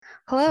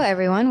Hello,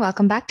 everyone.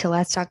 Welcome back to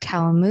Let's Talk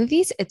Talent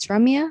Movies. It's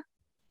Ramya.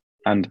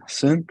 And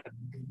synth.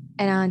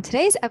 And on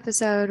today's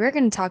episode, we're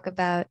going to talk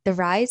about the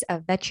rise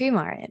of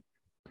Vetrimaran.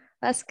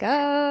 Let's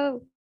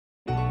go.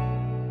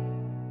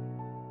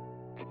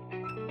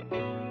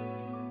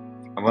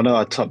 One of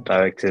our top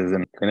directors,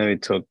 and whenever we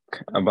talk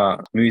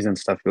about movies and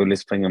stuff, we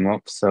always bring him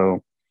up.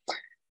 So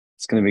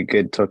it's going to be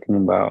good talking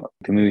about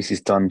the movies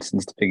he's done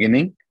since the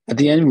beginning. At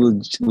the end,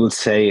 we'll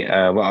say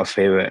what our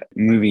favorite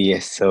movie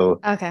is. So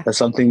Okay. that's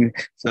something.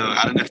 So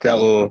I don't know if that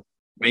will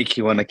make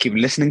you want to keep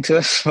listening to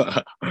us,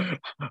 but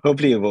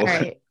hopefully it All will.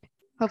 right.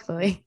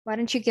 Hopefully. Why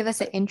don't you give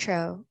us an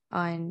intro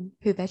on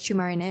who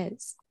Vetrimaran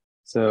is?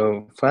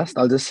 So first,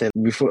 I'll just say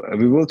before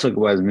we will talk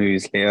about his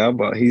movies later,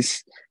 but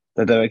he's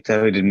the director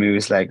who did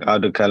movies like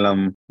Adu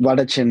Kalam,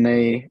 Vada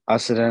Chennai,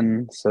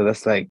 Asuran. So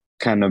that's like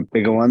kind of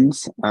bigger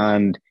ones.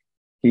 And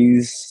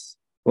he's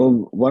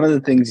well, one of the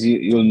things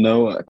you'll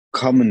know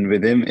common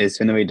with him is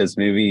whenever he does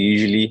movie,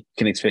 usually you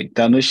can expect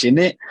Dhanush in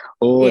it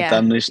or Yeah.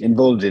 Dhanush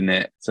involved in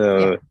it. Yeah.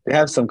 So they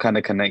have some kind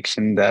of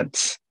connection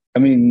that's, I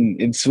mean,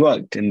 it's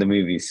worked in the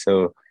movies,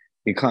 so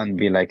you can't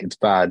be like it's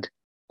bad.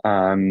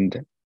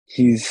 And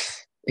he's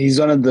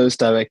one of those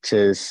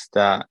directors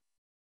that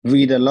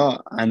read a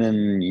lot and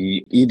then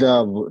you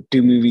either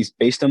do movies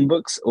based on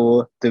books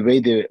or the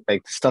way they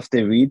like the stuff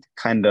they read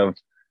kind of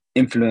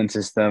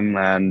influences them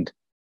and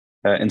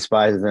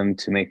inspires them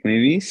to make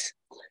movies.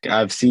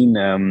 I've seen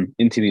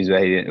interviews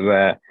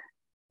where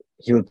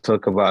he'll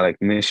talk about like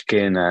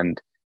Mishkin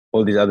and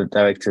all these other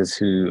directors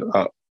who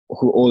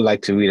all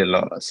like to read a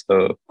lot.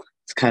 So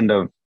it's kind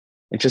of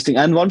interesting.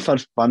 And one fun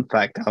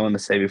fact I want to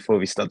say before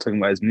we start talking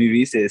about his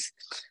movies is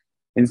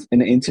in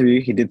an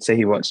interview he did say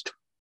he watched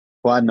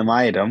Juan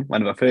Namayadam,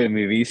 one of my favorite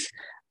movies,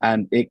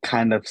 and it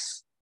kind of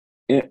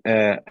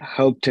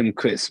helped him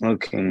quit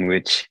smoking,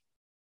 which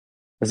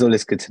is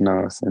always good to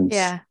know since.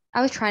 Yeah.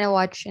 I was trying to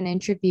watch an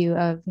interview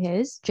of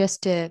his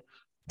just to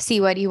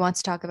see what he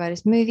wants to talk about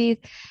his movies.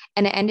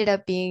 And it ended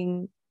up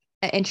being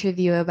an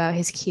interview about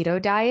his keto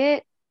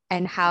diet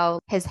and how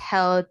his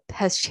health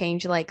has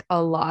changed like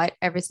a lot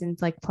ever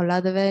since like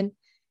Poladavan.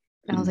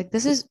 And I was like,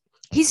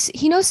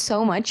 he knows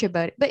so much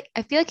about it. But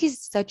I feel like he's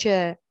such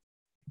a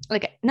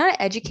like not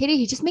educated.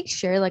 He just makes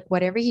sure like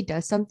whatever he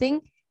does something,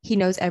 he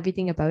knows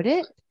everything about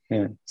it.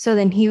 Yeah. So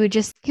then he would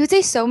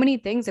say so many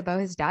things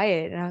about his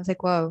diet. And I was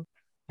like, whoa.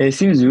 He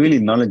seems really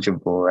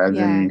knowledgeable, as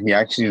Yeah. in he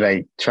actually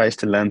like tries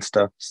to learn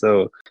stuff.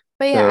 So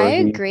But yeah, I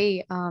so he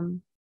agree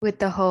with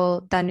the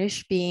whole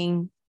Dhanush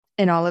being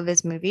in all of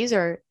his movies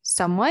or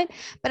somewhat.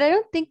 But I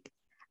don't think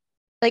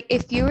like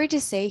if you were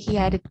to say he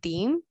had a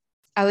theme,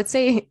 I would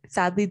say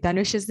sadly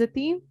Dhanush is the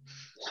theme.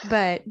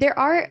 But there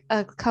are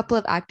a couple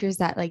of actors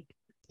that like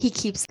he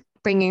keeps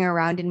bringing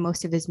around in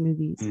most of his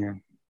movies. yeah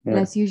And yeah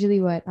that's usually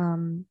what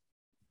Kishore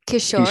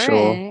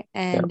Kishore, yeah,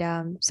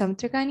 and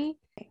Samutrakani.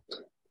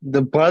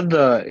 the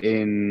brother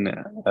in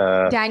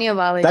uh Daniel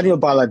Daniel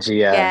Balaji. Balaji,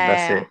 yeah,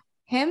 that's Yeah. it.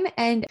 Him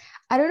and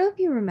I don't know if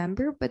you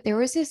remember, but there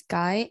was this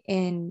guy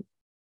in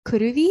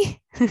Kuruvi.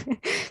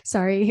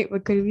 Sorry,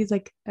 but Kuruvi is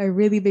like a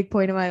really big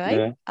point in my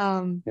life.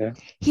 Yeah, yeah.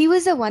 He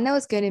was the one that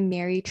was going to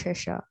marry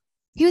Trisha.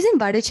 He was in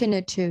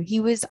Vadachina too. He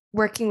was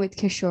working with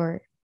Kishore.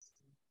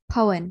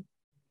 Pawan.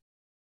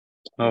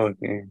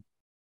 Okay,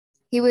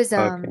 He was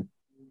okay. um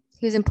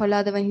he was in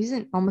Poladavan. He was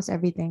in almost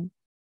everything.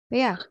 But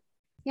yeah,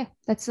 yeah,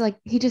 that's like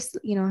he just,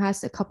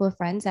 has a couple of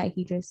friends that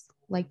he just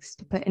likes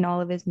to put in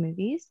all of his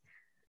movies.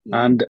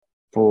 Yeah. And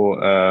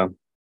for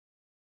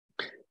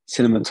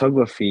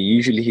cinematography,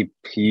 usually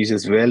he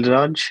uses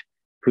Raj,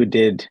 who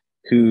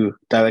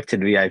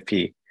directed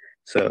VIP.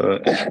 So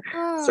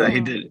so he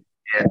Oh, did,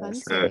 yeah.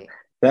 So fancy.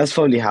 that's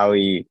probably how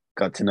he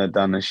got to know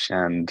Danish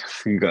and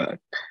he got.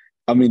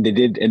 I mean, they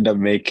did end up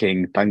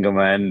making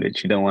Tangaman,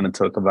 which you don't want to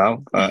talk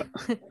about, but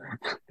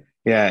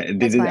yeah, they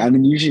That's did. fine.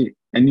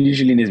 And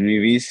usually in his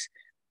movies,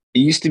 it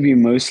used to be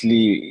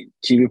mostly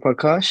G.V.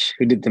 Prakash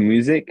who did the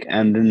music,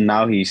 and then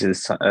now he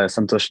uses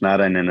Santosh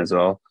Narayanan as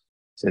well.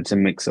 So it's a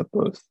mix of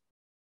both.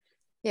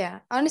 Yeah.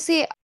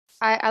 Honestly,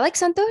 I like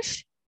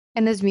Santosh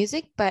and his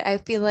music, but I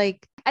feel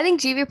like I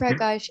think GV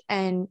Prakash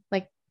and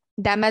like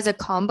them as a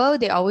combo,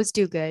 they always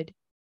do good.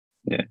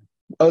 Yeah.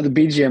 Oh, the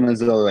BGM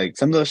as well. Like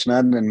Santosh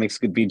Narayanan makes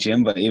good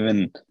BGM, but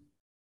even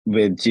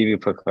with G.V.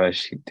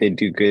 Prakash, they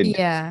do good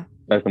Yeah.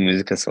 background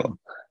music as well.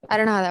 I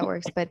don't know how that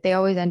works, but they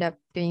always end up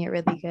doing it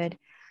really good.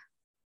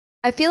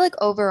 I feel like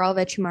overall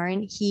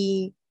Vetrimaran,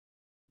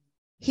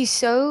 he's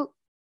so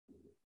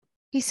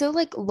he's so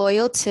like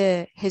loyal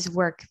to his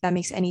work, if that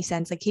makes any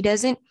sense. Like he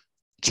doesn't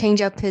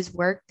change up his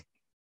work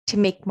to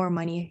make more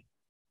money.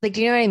 Like,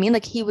 do you know what I mean?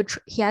 Like he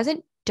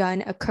hasn't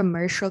done a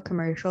commercial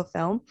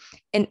film.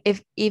 And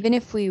if even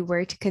if we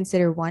were to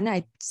consider one,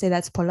 I'd say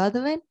that's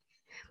Poladovan.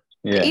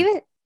 But Yeah.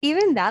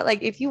 even that,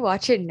 like if you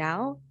watch it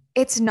now,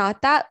 it's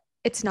not that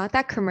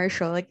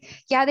commercial.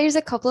 Like, yeah, there's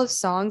a couple of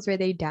songs where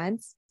they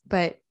dance,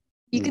 but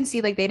you Mm. can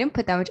see like they didn't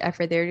put that much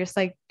effort. They're just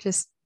like,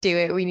 just do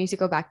it. We need to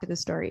go back to the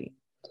story.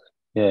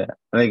 Yeah.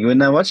 Like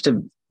when I watched it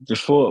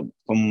before,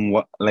 from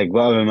what I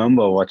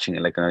remember watching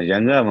it like when I was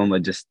younger, I remember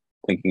just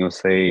thinking of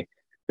say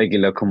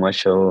regular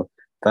commercial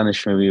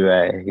Danish movie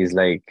where he's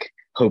like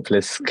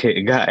hopeless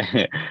guy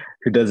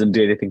who doesn't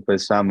do anything for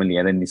his family,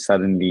 and then he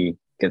suddenly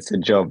gets a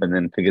job and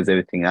then figures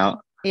everything out.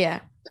 Yeah.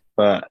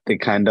 But they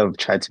kind of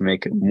tried to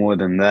make it more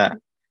than that.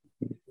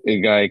 A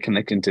guy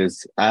connecting to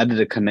his added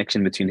a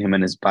connection between him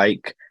and his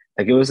bike.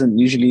 Like it wasn't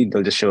usually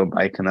they'll just show a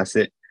bike and that's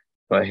it.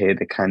 But here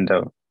they kind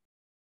of The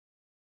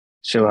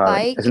show how as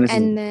bike soon as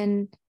and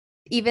then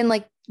even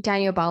like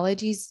Daniel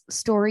Balaji's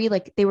story,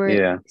 like they were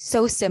yeah,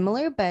 so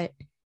similar, but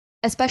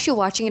especially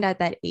watching it at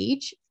that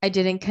age, I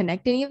didn't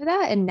connect any of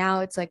that. And now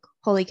it's like,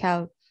 holy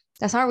cow,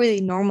 that's not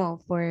really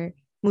normal for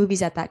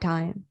movies at that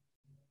time.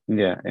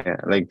 yeah.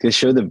 Like they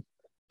show the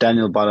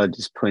Daniel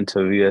Balaji's point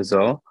of view as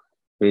well,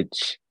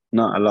 which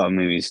not a lot of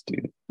movies do.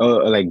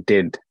 Or like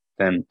did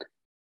then.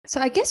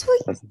 So I guess we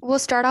That's- will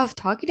start off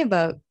talking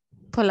about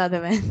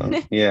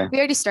Poladavan. Yeah, We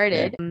already yeah,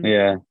 started.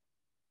 yeah,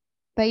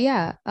 But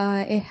yeah,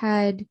 it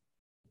had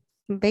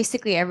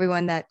basically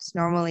everyone that's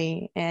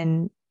normally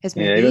in his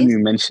yeah. Everyone movies.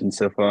 you mentioned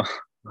so far.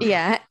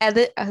 Yeah, and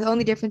the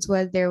only difference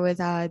was there was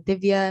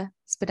Divya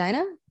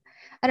Spadina.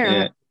 I don't know.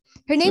 Yeah,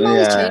 Her so name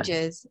always yeah,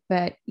 changes,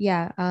 but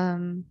yeah,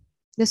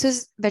 this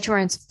was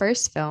Veteran's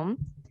first film,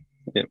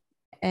 yep,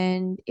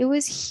 and it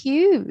was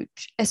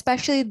huge,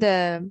 especially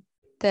the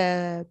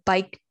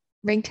bike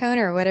ringtone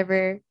or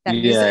whatever that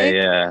yeah, music.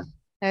 yeah,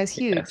 That was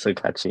yeah. huge. So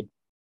catchy.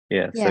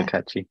 Yeah, so Yeah,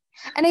 catchy.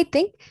 and I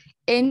think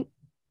in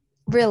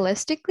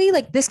realistically,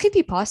 like this could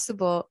be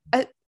possible.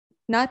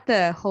 Not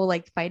the whole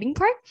like fighting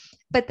part,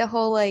 but the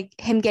whole like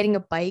him getting a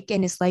bike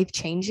and his life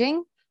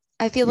changing.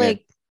 I feel Yeah,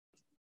 like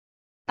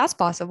that's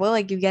possible.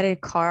 Like you get a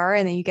car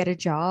and then you get a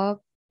job.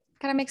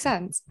 Kind of makes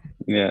sense.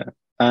 yeah.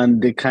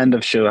 And they kind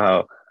of show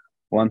how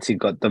once he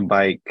got the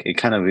bike, it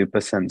kind of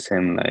represents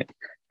him like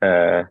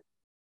uh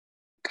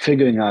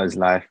figuring out his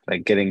life,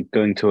 like getting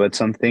going towards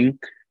something.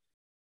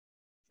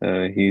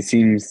 So he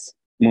seems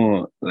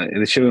more like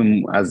they show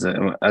him as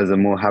a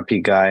more happy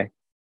guy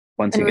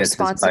once And he gets his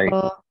bike.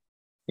 responsible.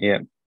 Yeah,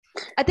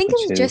 I think it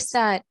which was just is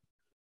that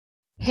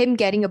him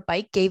getting a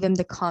bike gave him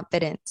the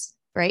confidence,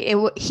 right?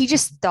 He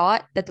just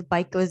thought that the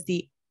bike was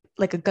the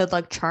like a good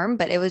luck charm,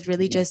 but it was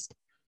really just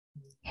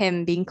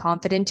him being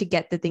confident to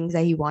get the things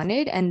that he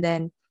wanted and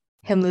then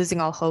him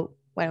losing all hope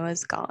when it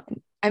was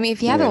gone. I mean,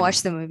 if you haven't yeah.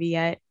 watched the movie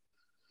yet,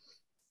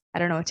 I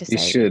don't know what to You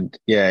say. should.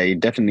 Yeah, you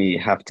definitely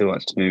have to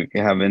watch the movie if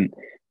you haven't.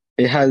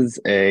 It has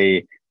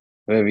a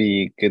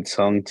very good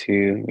song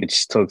too,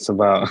 which talks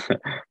about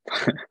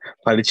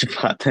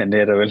Palichipata and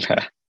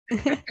Neravilla.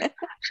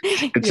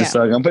 It's a Yeah.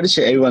 song. I'm pretty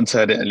sure everyone's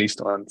heard it at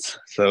least once.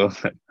 So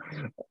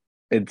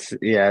it's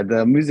yeah,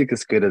 the music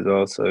is good as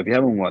well. So if you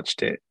haven't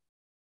watched it,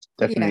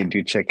 definitely Yeah.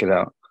 do check it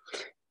out.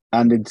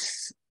 And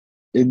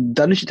it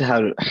doesn't should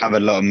have a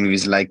lot of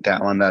movies like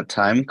that on that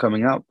time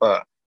coming out,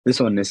 but this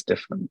one is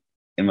different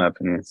in my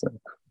opinion. So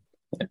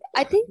yeah,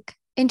 I think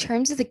in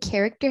terms of the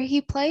character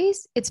he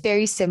plays, it's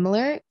very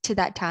similar to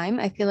that time.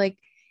 I feel like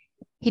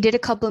he did a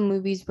couple of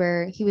movies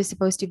where he was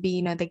supposed to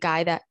be, the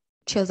guy that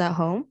chills at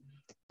home,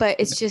 but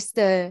it's just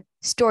the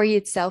story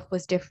itself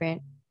was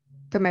different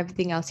from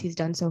everything else he's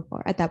done so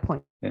far at that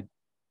point.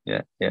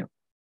 yeah, yeah.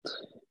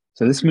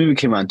 So this movie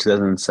came out in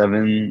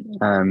 2007,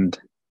 and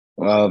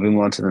well, we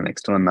move on to the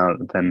next one now.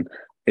 Then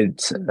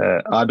it's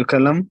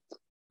Adukalam,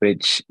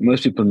 which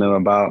most people know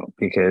about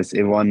because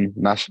it won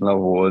national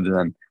awards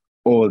and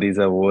all these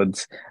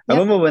awards. I Yep.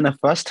 remember when I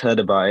first heard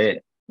about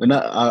it.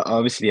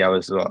 Obviously I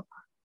was what,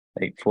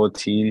 like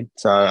 14,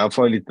 so I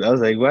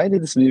was like, why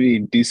did this movie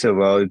do so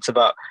well? It's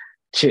about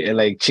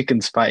like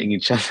chickens fighting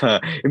each other.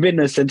 It made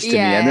no sense to me,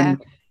 Yeah.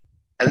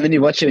 and then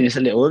you watch it and you say,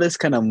 like, oh, there's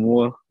kind of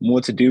more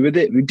to do with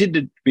it. We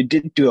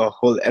did do a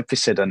whole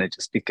episode on it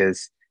just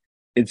because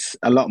it's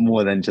a lot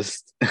more than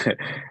just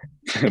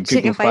people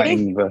Chicken fighting.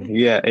 fighting. But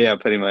yeah,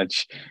 pretty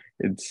much.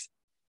 It's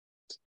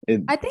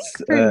I think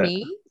it's for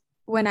me,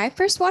 when I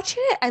first watched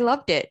it, I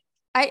loved it.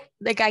 I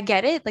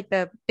get it. Like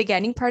the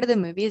beginning part of the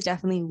movie is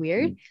definitely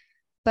weird,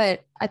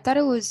 but I thought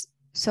it was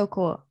so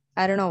cool.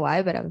 I don't know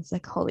why, but I was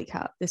like, holy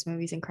cow, this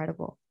movie's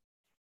incredible.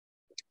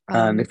 and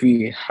Um, if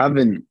you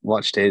haven't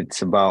watched it,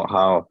 it's about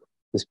how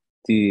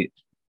the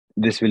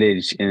this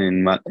village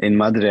in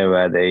Madre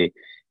where they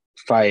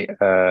fight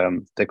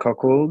the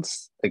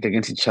cockerels like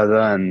against each other,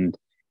 and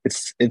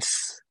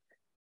it's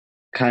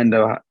kind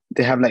of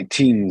they have like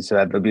teams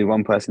where there'll be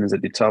one person who's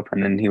at the top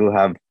and then he will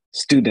have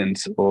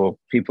students or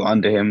people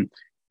under him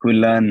who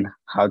learn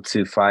how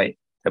to fight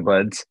the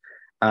birds,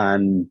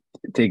 and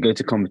they go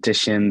to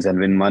competitions and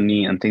win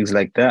money and things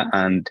like that,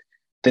 and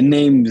the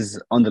names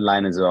on the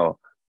line as well.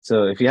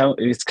 So if you have,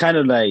 it's kind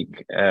of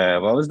like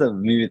what was the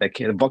movie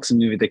the boxing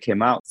movie that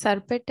came out,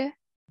 Sarpete?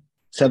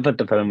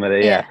 Sampatta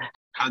Paramare, yeah, Yeah,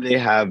 how they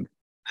have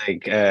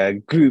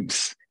like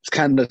groups. It's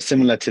kind of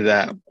similar to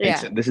that, yeah.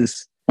 except this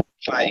is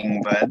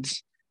fighting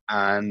birds.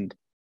 And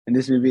in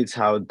this movie, it's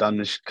how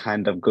Danush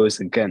kind of goes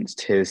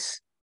against his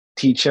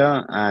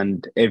teacher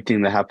and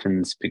everything that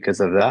happens because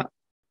of that.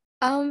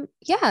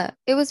 Yeah,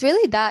 it was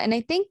really that. And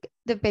I think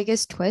the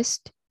biggest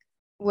twist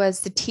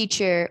was the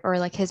teacher or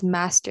like his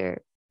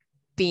master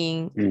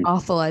being Mm,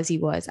 awful as he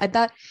was. I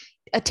thought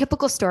a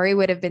typical story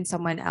would have been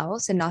someone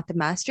else and not the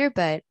master,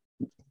 but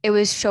it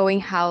was showing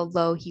how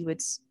low he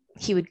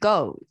would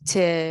go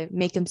to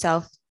make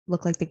himself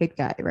look like the good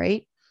guy,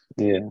 right?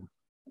 Yeah.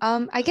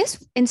 I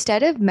guess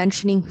instead of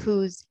mentioning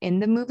who's in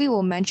the movie,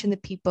 we'll mention the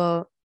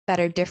people that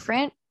are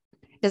different.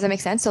 Does that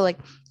make sense? So like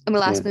in the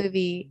Yeah. last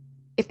movie,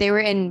 if they were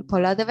in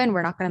Poladavan,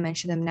 we're not going to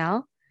mention them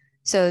now.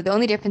 So the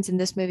only difference in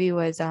this movie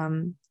was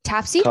Tapsi.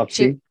 She,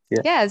 Topsy.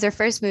 Yeah. yeah, it's her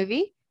first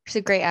movie. She's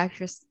a great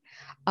actress.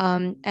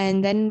 And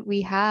then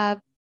we have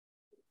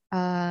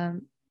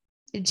um,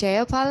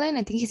 Jayapalan.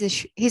 I think he's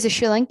a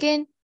Sri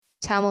Lankan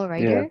Tamil Yeah.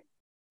 writer.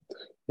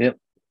 Yep.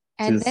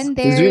 And then He's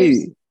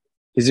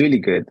there's really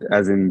good.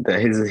 As in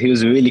he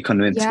was really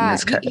convincing yeah,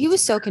 his he character.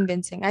 was so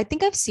convincing. I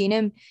think I've seen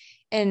him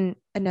in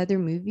another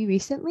movie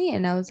recently,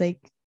 and I was like,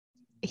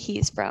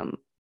 he's from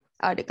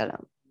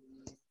Adikalam.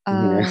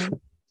 Yeah.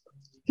 Um,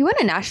 he won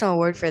a national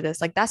award for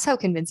this. Like that's how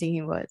convincing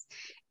he was.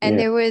 And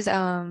Yeah. there was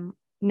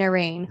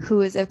Narain, who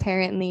was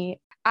apparently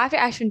after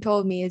Ashwin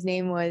told me his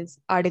name was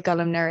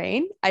Adikalam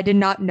Narain. I did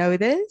not know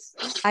this.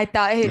 I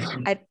thought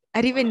I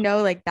didn't even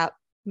know like that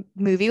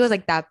movie was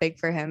like that big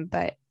for him,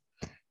 but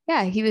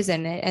yeah, he was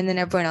in it. And then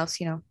everyone else,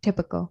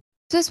 typical.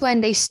 This is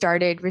when they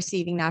started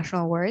receiving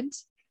national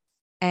awards.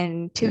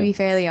 And to Yeah. be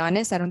fairly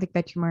honest, I don't think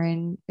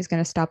Vetrimaran is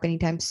going to stop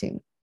anytime soon.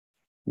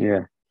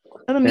 Yeah.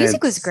 But the Yeah.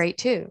 music was great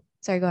too.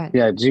 Sorry, go ahead.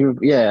 Yeah,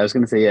 I was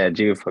gonna say, yeah,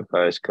 Jiva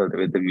Prakash killed it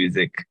with the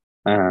music.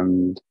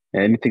 And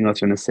yeah, anything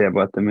else you want to say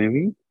about the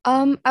movie?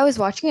 I was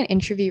watching an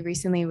interview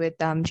recently with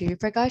Jiri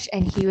Prakash,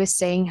 and he was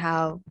saying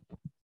how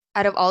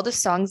out of all the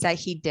songs that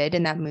he did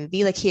in that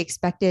movie, like he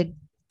expected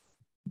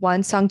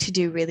one song to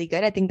do really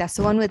good. I think that's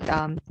the one with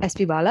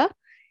SP Bala.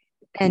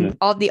 Yeah. And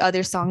all the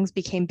other songs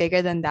became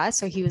bigger than that.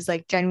 So he was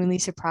like genuinely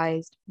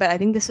surprised. But I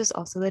think this was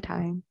also the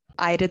time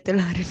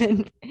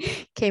Ayrathularuvan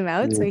came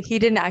out. Yeah. So he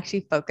didn't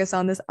actually focus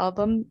on this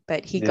album,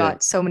 but he Yeah.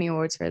 got so many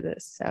awards for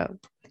this. So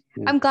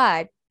Yeah. I'm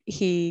glad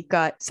he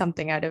got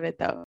something out of it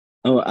though.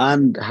 Oh,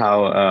 and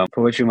how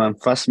Poetry Man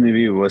first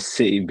movie was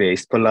city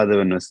based.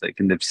 Palladavan was like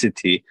in the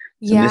city,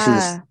 and this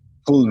is Yeah.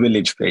 full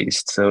village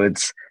based. So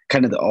it's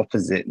kind of the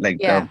opposite, like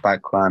the Yeah.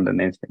 background and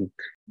everything.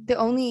 The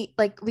only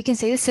like we can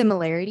say the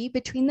similarity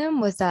between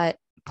them was that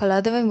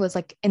Paladavan was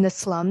like in the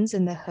slums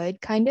in the hood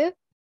kind of,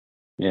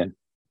 Yeah.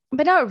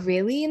 but not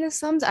really in the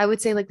slums. I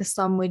would say like the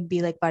slum would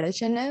be like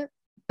Badachana,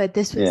 but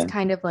this was Yeah.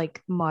 kind of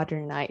like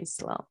modernized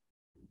slum.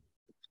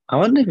 I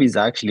wonder if he's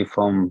actually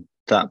from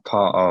that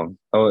part of,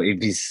 or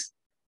if he's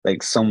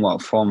like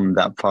somewhat from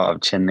that part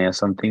of Chennai or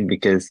something,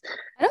 because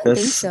I don't think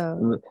that's,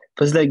 so.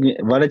 because like,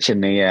 what a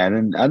Chennai, yeah. And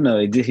then, I don't know,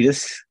 he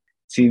just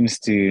seems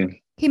to,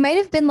 He might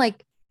have been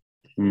like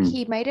mm,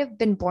 he might have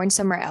been born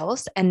somewhere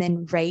else and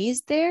then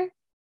raised there,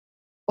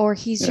 or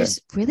he's yeah,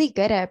 just really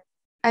good at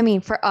I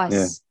mean, for yeah.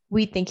 us,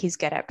 we think he's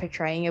good at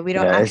portraying it. We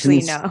don't Yeah,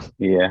 actually know.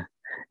 yeah,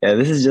 yeah.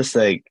 This is just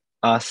like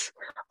us.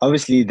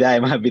 Obviously,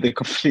 that might be the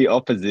complete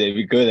opposite.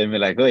 We go there and we're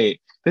like,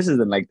 wait, this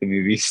isn't like the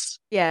movies.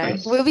 Yeah,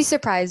 we'll be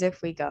surprised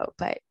if we go,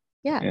 but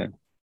yeah. Yeah.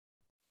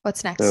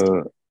 What's next?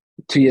 So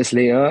 2 years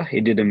later,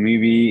 he did a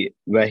movie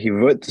where he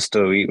wrote the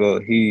story. Well,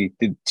 he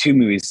did two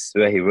movies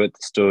where he wrote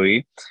the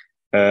story.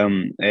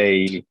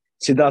 A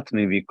Siddharth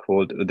movie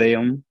called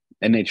Udayam,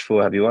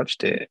 NH4. Have you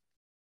watched it?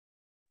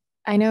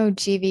 I know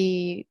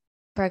GV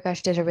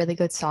Prakash did a really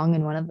good song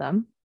in one of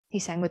them. He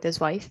sang with his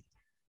wife.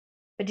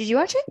 But did you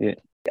watch it? Yeah,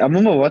 I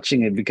remember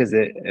watching it because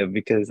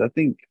I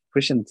think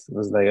Christian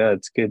was like, oh,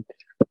 it's good.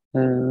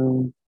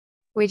 Um,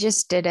 We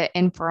just did an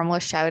informal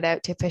shout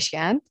out to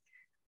Prashant,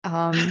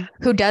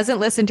 who doesn't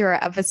listen to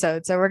our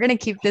episode. So we're gonna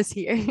keep this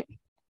here.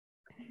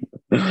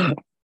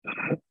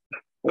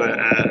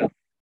 but,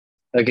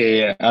 okay,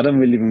 yeah, I don't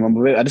really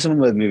remember. I just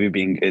remember the movie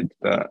being good,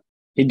 but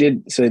he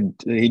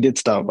did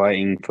start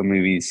writing for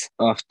movies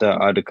after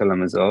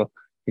Adikalam as well.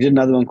 He did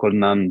another one called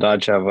Nan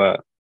Rajava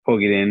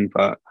Pogidin,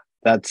 but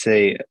that's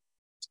a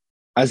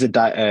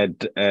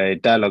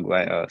dialogue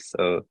writer,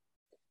 so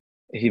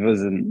he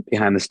wasn't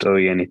behind the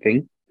story or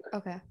anything.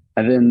 Okay.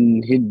 And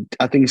then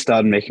I think,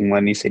 started making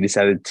money, so he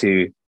decided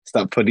to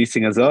start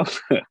producing as well.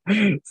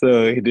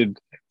 So he did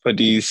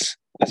produce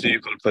this movie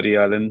called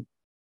Pariyalan,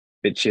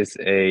 which is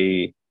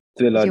a Did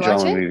thriller you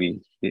watch drama it?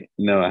 movie.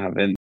 No, I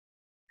haven't.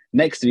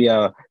 Next we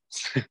are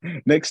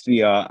next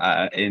we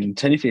are in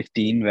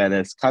 2015, where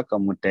there's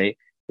Kakamute,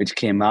 which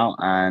came out,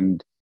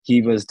 and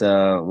he was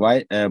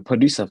the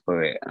producer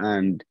for it,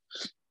 and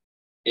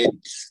it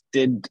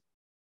did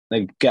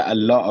like get a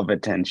lot of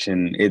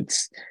attention.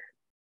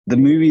 The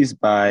movie's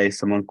by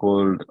someone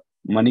called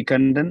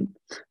Manikandan,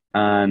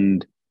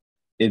 and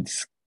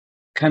it's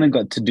kind of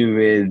got to do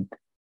with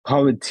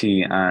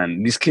poverty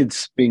and these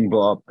kids being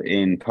brought up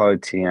in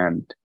poverty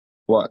and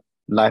what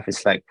life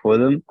is like for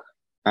them.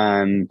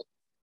 And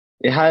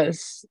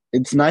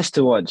it's nice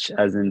to watch,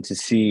 as in to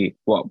see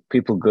what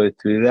people go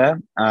through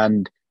there,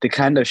 and they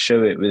kind of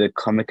show it with a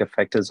comic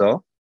effect as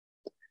well.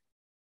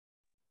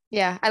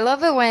 Yeah, I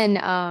love it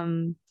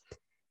when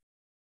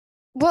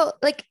well,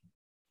 like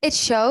it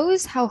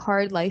shows how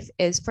hard life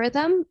is for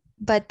them,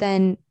 but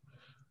then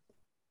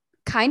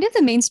kind of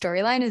the main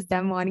storyline is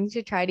them wanting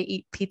to try to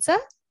eat pizza.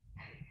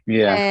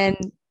 Yeah.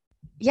 And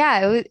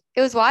yeah,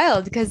 it was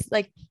wild because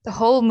like the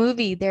whole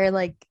movie, they're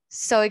like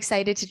so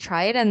excited to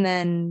try it, and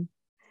then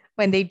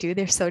when they do,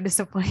 they're so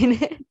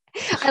disappointed.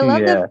 I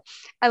love Yeah. the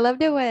I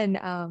loved it when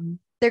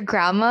their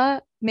grandma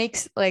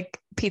makes like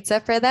pizza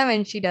for them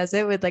and she does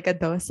it with like a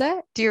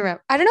dosa. Do you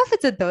remember? I don't know if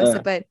it's a dosa, Uh,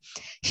 but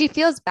she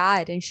feels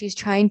bad and she's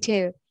trying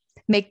to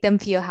make them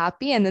feel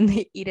happy and then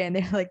they eat it and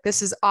they're like,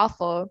 this is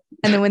awful.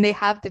 And then when they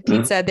have the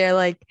pizza, they're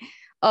like,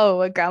 oh,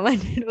 what grandma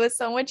did was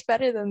so much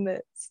better than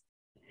this.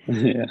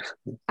 yeah.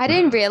 I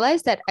didn't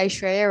realize that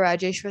Aishwarya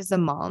Rajesh was the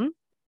mom.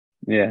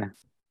 Yeah.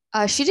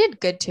 She did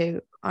good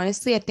too.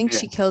 Honestly, I think Yeah.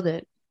 she killed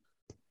it.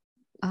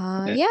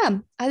 Yeah. Yeah,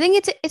 I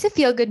think it's a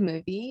feel good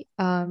movie.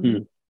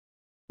 Mm.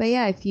 But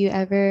yeah, if you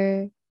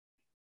ever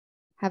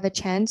have a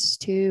chance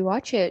to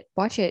watch it,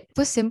 watch it.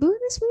 Was Simbu in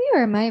this movie,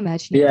 or am I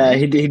imagining Yeah, that?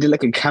 he did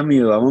like a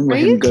cameo. I remember Are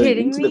him you going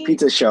kidding into the me?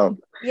 pizza shop.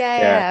 Yeah,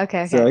 yeah, Yeah. yeah.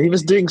 Okay, So okay. he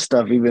was doing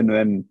stuff even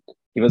when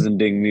he wasn't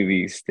doing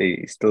movies.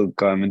 They still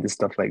got him into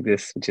stuff like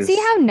this, which See is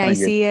how kind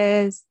nice of he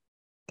is,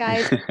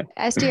 guys.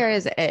 SDR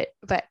is it.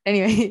 But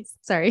anyways,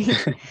 sorry.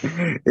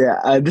 good.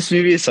 Yeah, this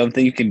movie is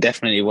something you can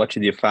definitely watch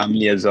with your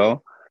family as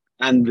well,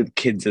 and with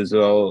kids as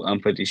well. I'm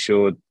pretty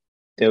sure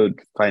they would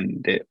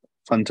find it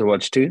fun to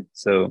watch too.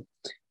 So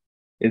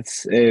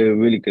it's a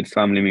really good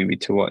family movie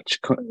to watch.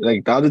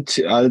 Like well,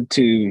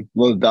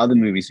 the other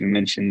movies we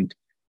mentioned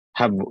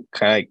have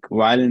like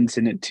violence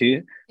in it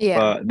too, Yeah,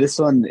 but this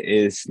one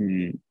is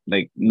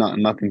like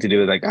nothing to do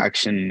with like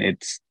action.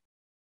 It's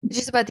it's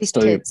just about these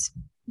story. kids.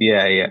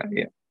 Yeah, yeah,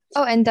 yeah.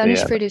 Oh, and So Danish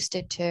yeah, produced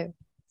it too.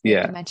 Forgot to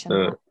yeah. mention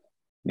So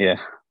yeah.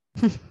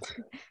 that.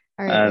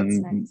 All right, what's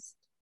And next?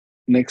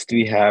 next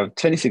we have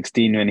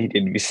 2016 when he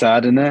did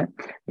Visadana,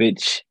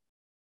 which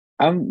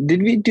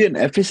did we do an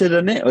episode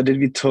on it or did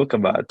we talk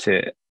about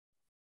it?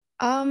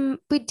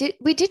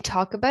 We did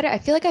talk about it. I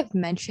feel like I've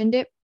mentioned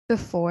it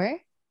before.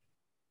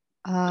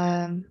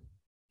 Um,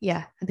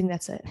 yeah, I think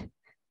that's it.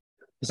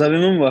 So I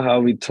remember how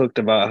we talked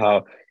about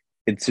how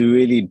it's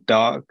really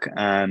dark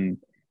and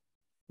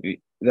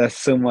there's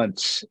so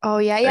much Oh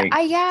yeah, yeah. like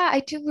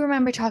I do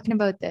remember talking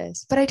about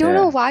this, but I don't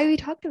know yeah. why we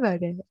talked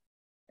about it.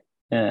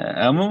 Yeah,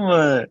 I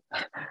remember.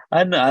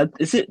 I don't know.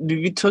 Is it? Did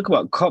we talk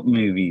about cop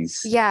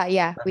movies? Yeah,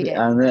 yeah, we did.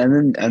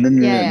 And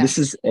then Yeah, yeah. this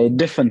is a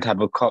different type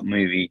of cop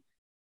movie.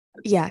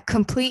 Yeah,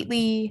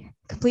 completely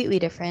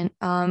different.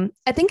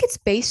 I think it's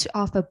based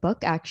off a book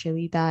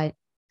actually that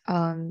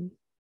um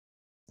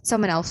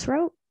someone else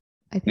wrote,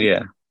 I think.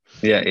 Yeah,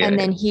 yeah, yeah, And yeah.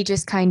 then he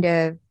just kind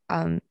of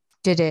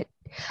did it.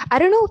 I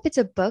don't know if it's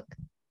a book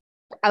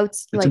out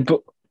It's a like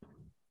book.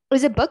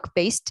 is a book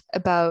based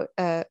about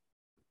a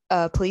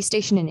police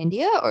station in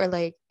India or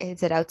like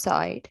is it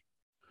outside?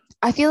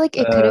 I feel like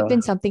it could have Uh,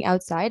 been something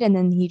outside and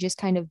then he just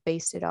kind of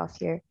based it off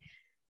here.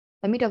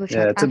 Let me double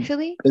yeah, check.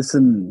 Actually, it's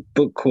a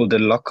book called The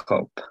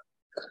Lockup,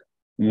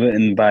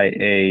 written by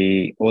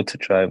a auto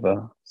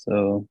driver.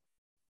 So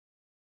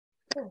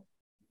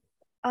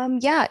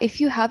yeah, if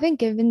you haven't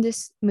given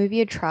this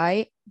movie a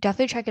try,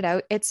 definitely check it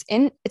out. It's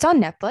on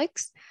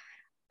Netflix,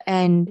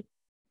 and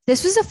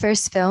this was the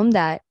first film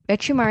that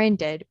Vetrimaran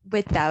did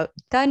without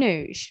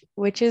Dhanush,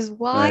 which is uh,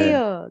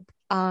 wild.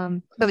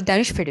 But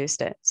Dhanush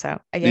produced it, so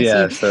I guess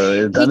yeah, he so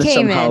he that is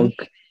came somehow in.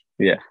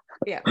 yeah,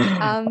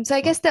 Yeah. So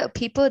I guess the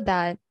people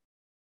that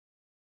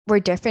were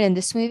different in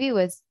this movie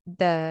was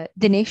the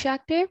Dinesh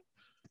actor,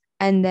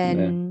 and yeah,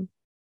 then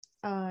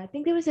I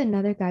think there was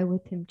another guy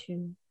with him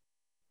too.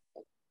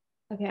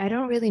 Okay, I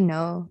don't really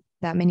know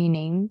that many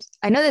names.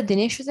 I know that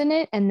Dinesh was in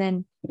it, and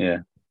then yeah.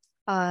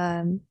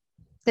 um,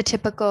 the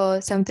typical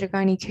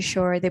Samtragani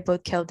Kishore, they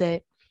both killed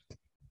it.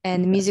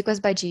 And the music was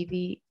by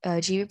GV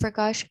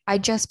Prakash. I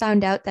just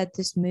found out that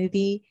this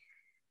movie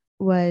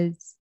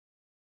was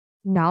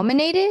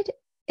nominated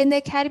in the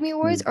Academy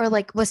Awards Mm. or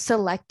like was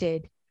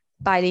selected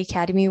by the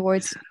Academy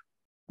Awards,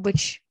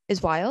 which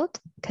is wild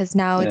because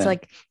now it's Yeah,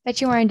 like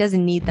Vetrimaran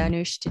doesn't need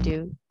Dhanush to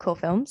do cool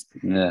films.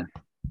 yeah,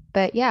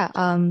 But yeah,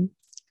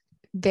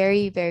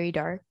 very, very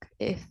dark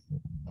if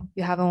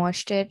you haven't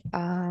watched it.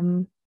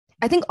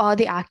 I think all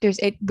the actors,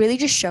 it really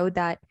just showed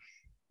that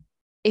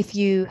if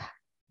you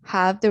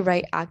have the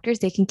right actors,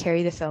 they can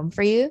carry the film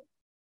for you,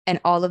 and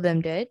all of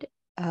them did.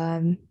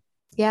 Um,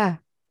 yeah,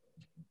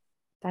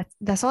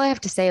 that's all I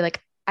have to say. Like,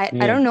 I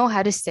yeah. don't know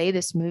how to say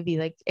this movie.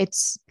 Like,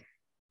 it's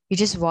you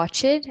just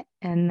watch it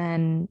and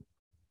then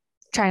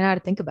try not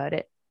to think about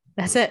it.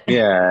 That's it.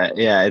 Yeah,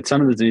 yeah, it's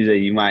one of those movies that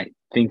you might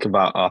think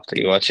about after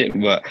you watch it,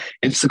 but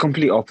it's the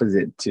complete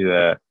opposite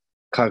to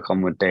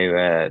Kakamutte,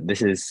 where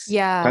this is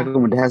Yeah,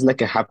 Kakamutte has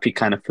like a happy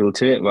kind of feel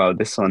to it, while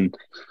this one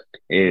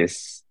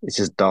is it's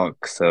just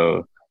dark,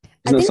 so it's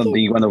I not think it.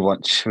 something you want to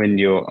watch when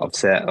you're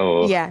upset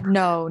or Yeah,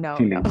 no, no,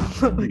 no.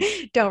 feeling.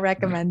 Don't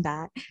recommend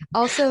that.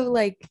 Also,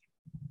 like,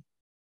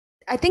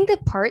 I think the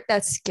part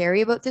that's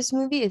scary about this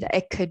movie is that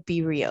it could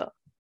be real.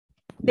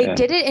 They Yeah,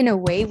 did it in a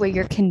way where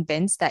you're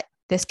convinced that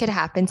this could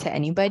happen to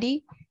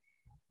anybody.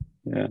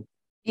 yeah,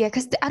 Yeah,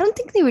 because I don't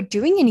think they were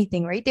doing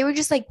anything, right? They were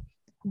just like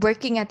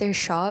working at their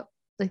shop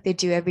like they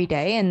do every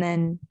day and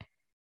then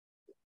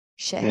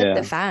Shit hit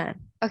the Yeah. fan.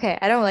 Okay,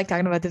 I don't like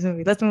talking about this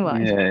movie. Let's move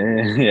on.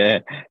 Yeah.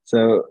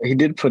 So he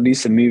did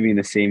produce a movie in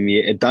the same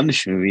year, a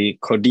Danish movie,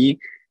 Kodi,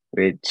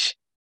 which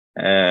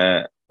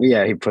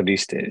yeah, he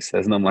produced it. So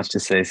there's not much to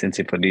say since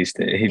he produced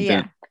it. He Yeah.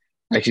 didn't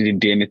actually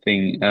do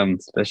anything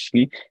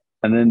especially.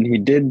 And then he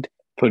did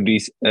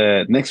produce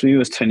next movie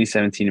was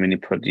 2017 when he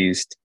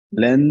produced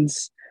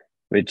Lens,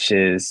 which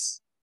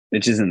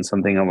isn't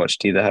something I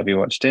watched either. Have you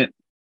watched it?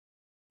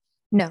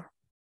 No.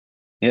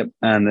 Yep.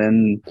 And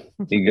then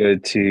we go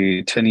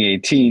to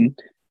 2018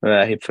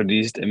 where he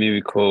produced a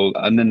movie called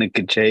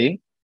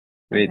Ananakache,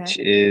 which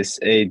Okay. is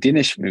a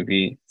Danish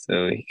movie.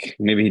 So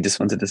maybe he just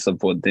wanted to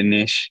support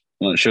Danish.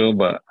 Not sure,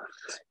 but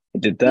he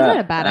did He's not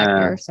that. a bad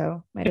actor,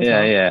 so might as Yeah,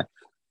 well. yeah,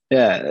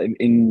 yeah.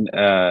 In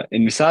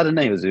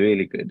Visadane, he was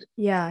really good.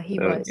 Yeah, he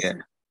So was. yeah,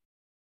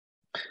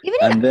 Even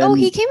in and oh,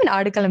 he then came in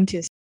Articulum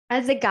too.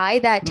 As the guy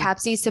that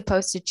Tapsy's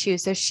supposed to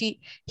choose. So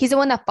he's the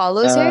one that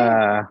follows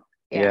her.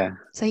 Yeah. yeah.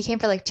 So he came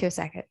for like 2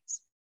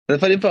 seconds. The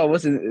funny part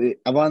was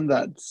around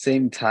that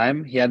same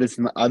time he had this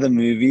other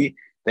movie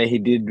that he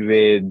did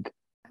with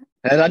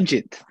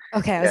Ranjit.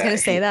 Okay, I was Yeah, gonna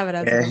say that, but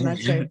I was like, I'm not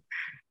sure.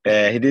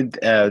 he did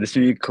this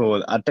movie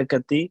called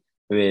Atakati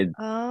with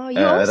Oh,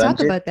 you always talk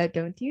Ranjit. about that,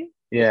 don't you?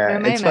 Or Yeah,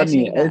 am I it's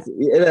funny.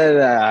 imagining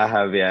that? I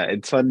have, yeah.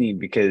 It's funny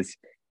because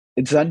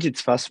it's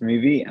Ranjit's first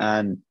movie,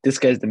 and this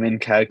guy's the main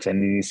character,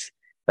 and he's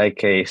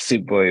like a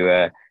soup boy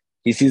where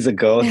he sees a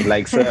girl, he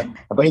likes her,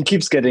 but he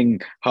keeps getting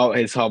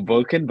his heart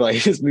broken, but he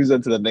just moves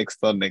on to the next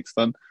one.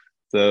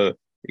 So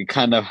he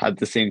kind of had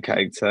the same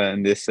character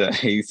in this.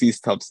 He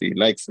sees Topsy, he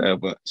likes her,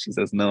 but she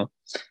says no.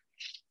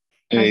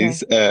 Okay.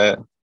 Anyways,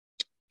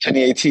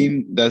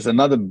 2018, there's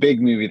another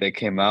big movie that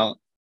came out.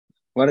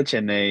 What a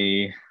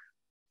Chennai.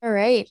 All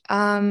right.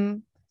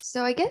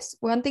 So I guess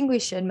one thing we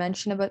should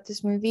mention about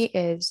this movie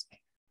is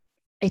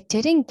it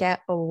didn't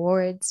get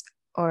awards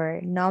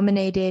or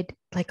nominated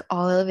like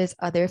all of his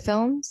other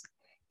films.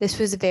 This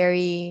was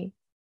I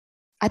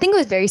think it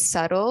was very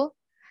subtle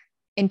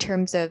in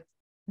terms of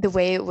the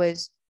way it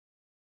was.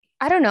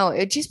 I don't know.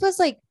 It just was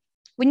like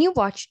when you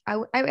watch, I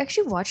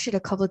actually watched it a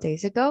couple of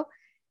days ago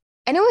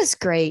and it was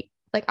great.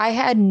 Like I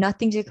had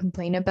nothing to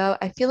complain about.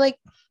 I feel like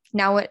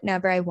now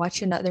whenever I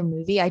watch another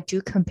movie, I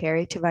do compare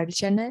it to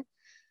Varichanne.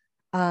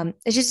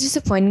 It's just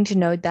disappointing to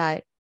know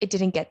that it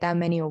didn't get that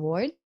many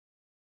awards.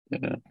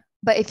 Yeah.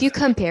 But if you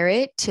compare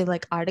it to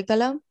like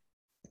Artagalam,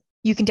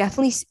 you can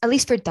definitely, at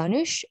least for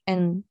Danush,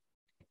 and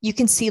you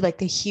can see like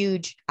the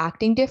huge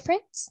acting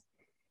difference.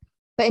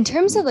 But in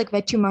terms of like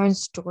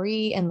Vetumaran's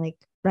story and like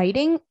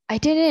writing, I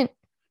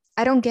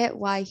don't get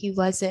why he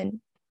wasn't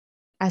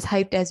as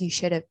hyped as he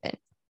should have been.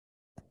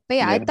 But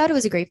yeah, I Yeah. thought it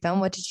was a great film.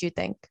 What did you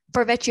think?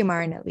 For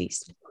Vetumaran, at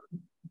least.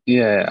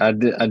 Yeah, I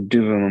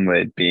do remember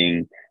it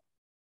being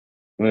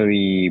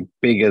very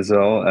big as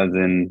well, as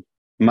in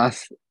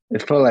mass.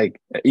 It felt like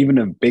even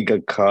a bigger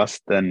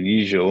cast than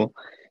usual.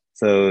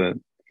 So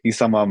he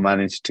somehow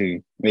managed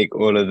to make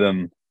all of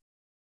them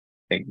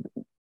like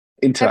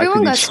interact Everyone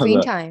with got each screen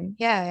other. time.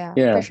 Yeah, yeah, for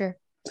Yeah, sure.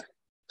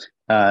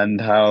 and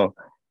how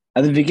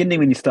at the beginning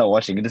when you start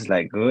watching, you're just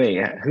like,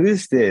 wait,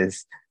 who's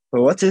this?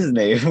 What's his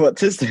name? What's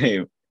his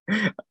name?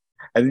 And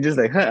then just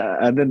like, huh?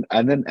 And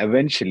then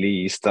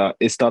eventually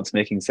it starts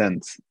making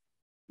sense.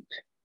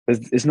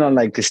 It's not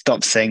like they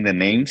stop saying the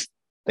names.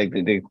 Like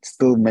they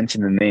still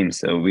mention the names,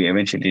 so we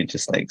eventually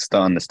just like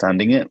start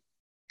understanding it.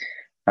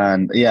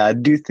 And yeah, I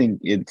do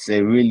think it's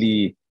a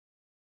really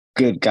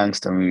good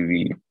gangster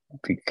movie It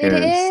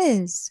because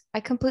is. I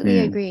completely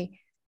mm, agree.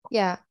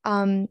 Yeah.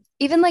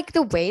 Even like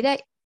the way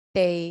that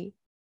they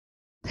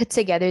put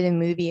together the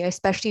movie,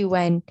 especially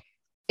when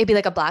it'd be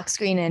like a black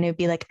screen and it'd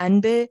be like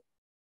Anbe,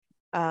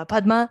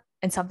 Padma,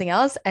 and something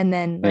else, and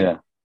then like yeah,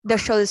 they'll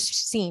show this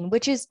scene,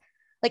 which is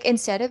like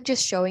instead of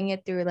just showing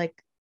it through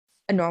like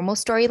a normal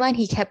storyline,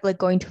 he kept like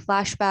going to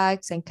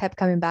flashbacks and kept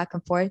coming back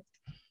and forth.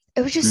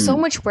 It was just so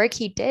mm, much work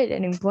he did,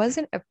 and it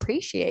wasn't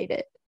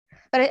appreciated.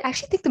 But I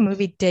actually think the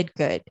movie did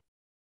good.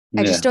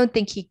 I just yeah. don't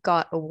think he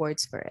got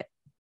awards for it.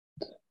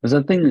 Because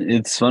I think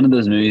it's one of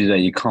those movies where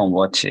you can't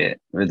watch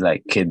it with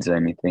like kids or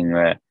anything,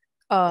 where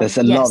there's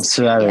a lot of Yes,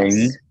 swearing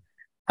yes,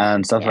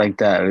 and stuff yeah, like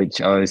that,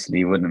 which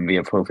obviously wouldn't be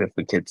appropriate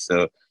for kids.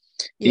 So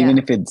even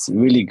yeah, if it's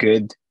really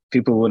good,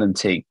 people wouldn't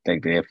take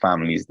like their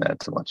families there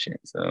to watch it.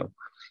 So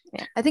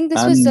yeah. I think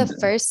this was the and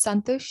first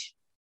Santosh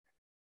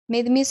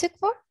made the music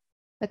for.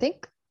 I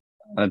think.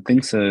 I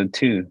think so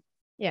too.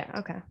 Yeah.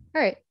 Okay.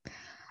 All right.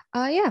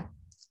 Yeah.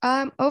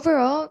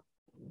 Overall,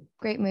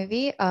 great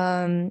movie.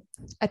 I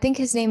think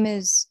his name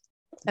is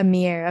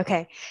Amir.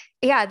 Okay.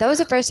 Yeah, that was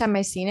the first time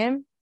I seen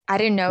him. I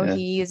didn't know Yeah.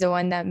 he is the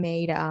one that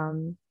made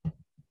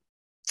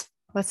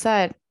what's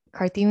that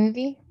Karthi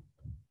movie?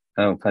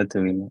 Oh,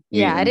 Patu.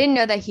 Yeah, I Yeah. didn't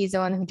know that he's the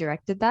one who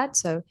directed that.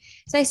 So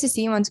it's nice to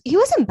see him on. He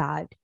wasn't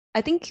bad.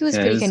 I think he was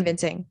Yeah, it pretty was,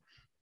 convincing.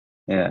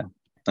 yeah.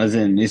 As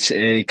in,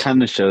 it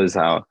kind of shows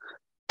how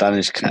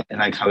Danish,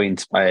 like how he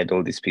inspired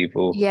all these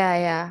people. Yeah,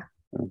 yeah.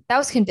 That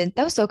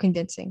was so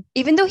convincing.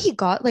 Even though he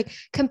got like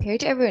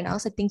compared to everyone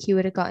else, I think he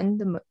would have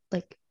gotten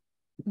like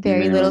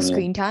very little Minimum, yeah.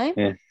 screen time,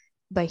 Yeah.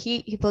 but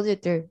he pulled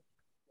it through.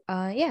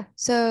 Yeah,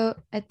 so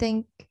I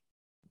think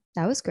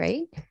that was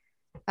great.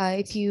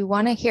 If you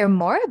want to hear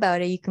more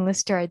about it, you can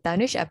listen to our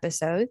Dhanush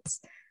episodes.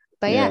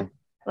 But yeah, Yeah.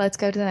 let's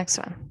go to the next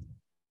one.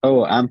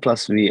 Oh, and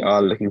plus we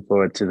are looking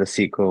forward to the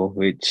sequel,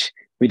 which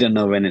we don't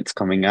know when it's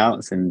coming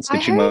out since I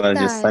heard Vichumala is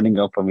just that. signing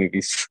up for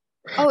movies.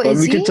 Oh, But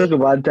is we can he? talk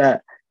about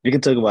that. We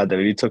can talk about that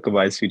when we talk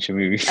about his future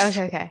movies.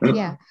 Okay, okay.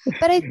 Yeah.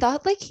 But I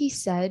thought like he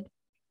said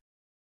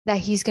that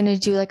he's gonna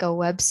do like a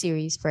web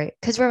series for it.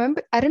 Because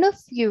remember, I don't know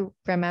if you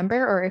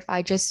remember or if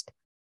I just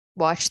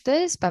watched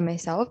this by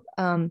myself.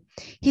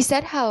 He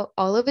said how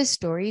all of his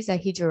stories that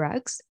he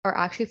directs are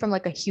actually from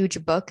like a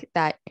huge book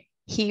that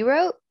he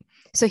wrote.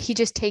 So he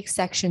just takes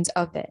sections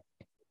of it.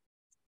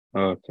 So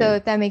Okay.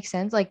 if that makes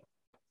sense, like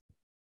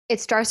it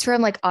starts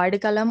from like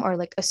Ardagalam or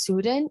like a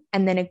student,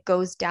 and then it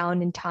goes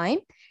down in time.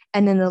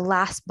 And then the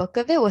last book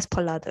of it was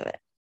Polladave,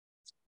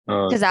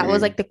 because that was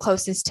Okay. like the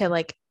closest to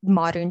like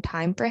modern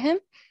time for him.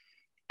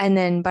 And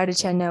then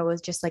Barichello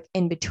was just like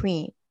in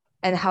between,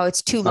 and how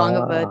it's too long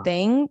of a Ah,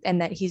 thing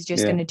and that he's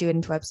just yeah, gonna do it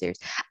into web series.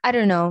 I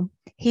don't know.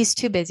 He's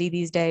too busy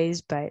these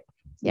days, but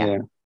yeah. yeah.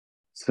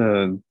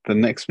 So the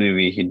next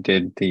movie he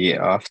did the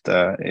year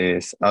after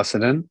is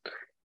Asadan,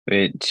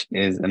 which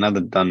is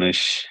another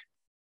Dhanush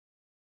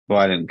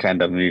violent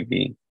kind of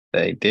movie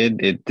that he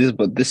did.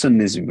 But this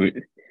one is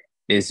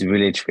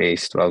village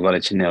based, while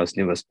Balachennai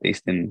obviously was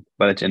based in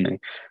Balachennai.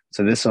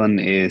 So this one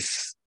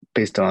is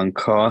based on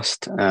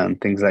caste and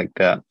things like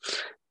that,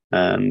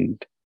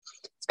 and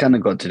it's kind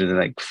of got to do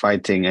like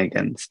fighting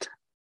against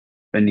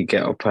when you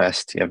get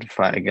oppressed, you have to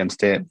fight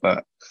against it.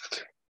 But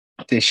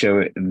they show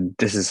it.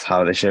 This is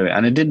how they show it,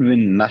 and it did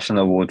win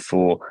national award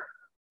for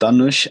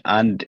Dhanush,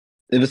 and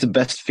it was the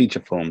best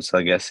feature film. So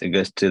I guess it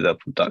goes to the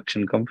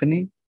production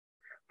company.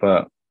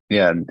 But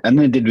yeah, and then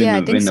it did Yeah,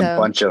 I think win a so.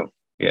 bunch of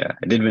yeah,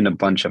 it did win a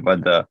bunch of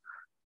other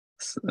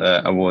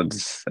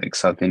awards like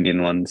South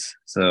Indian ones.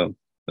 So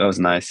that was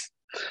nice.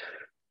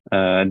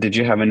 Did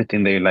you have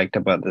anything that you liked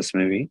about this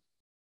movie?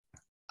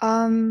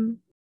 Um,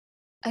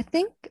 I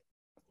think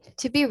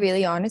to be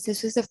really honest,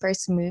 this was the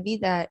first movie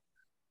that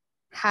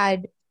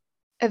had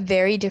a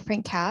very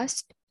different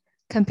cast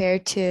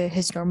compared to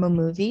his normal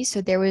movies.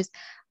 So there was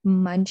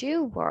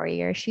Manju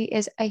Warrior. She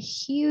is a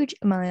huge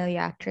Malayali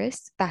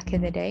actress back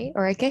in the day,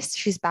 or I guess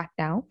she's back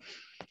now.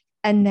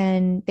 And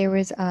then there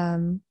was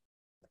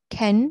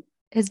Ken.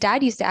 His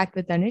dad used to act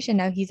with Dhanush, and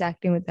now he's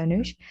acting with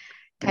Dhanush.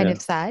 Kind Yeah,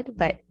 of sad,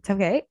 but it's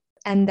okay.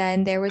 And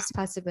then there was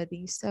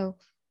Pasupati. So,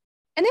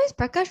 and there was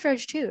Prakash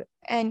Raj too.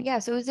 And yeah,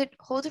 so it was a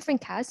whole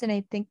different cast. And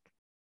I think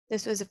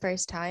this was the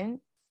first time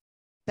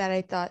that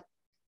I thought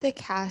the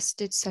cast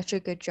did such a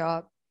good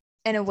job.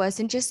 And it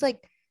wasn't just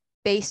like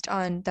based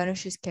on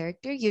Dhanush's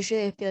character.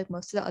 Usually I feel like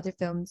most of the other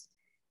films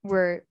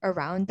were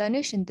around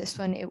Dhanush, and this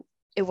one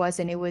it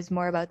wasn't. It was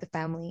more about the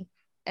family.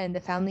 And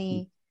the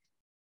family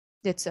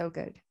did so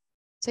good.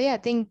 So yeah, I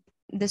think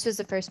this was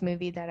the first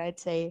movie that I'd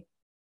say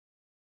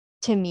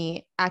to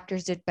me,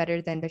 actors did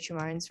better than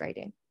Vechumaran's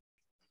writing.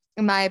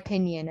 In my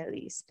opinion, at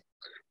least.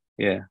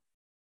 yeah.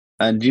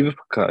 And Jiva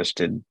Prakash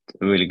did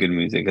really good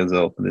music as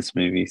well for this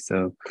movie.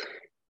 So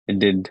it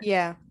did.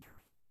 Yeah.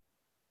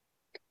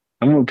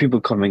 I remember people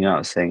coming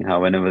out saying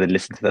how whenever they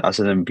listen to the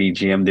Asadan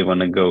BGM, they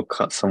want to go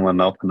cut someone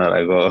up, and they're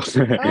like, "Oh,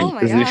 Oh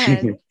my this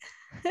movie." God.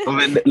 But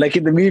when, like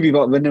in the movie,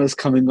 but when it was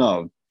coming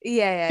up,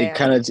 Yeah, it yeah,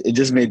 kind of it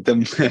just made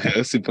them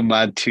super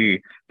mad too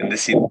when they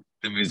see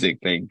the music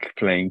like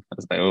playing. I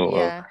was like, yeah. "Oh,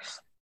 Yeah.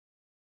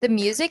 The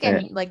music oh."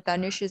 and like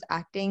Dhanush's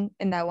acting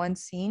in that one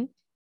scene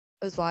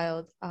was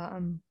wild.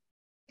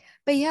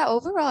 But yeah,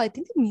 overall, I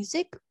think the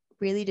music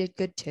really did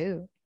good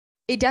too.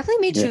 It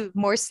definitely made Yeah, you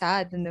more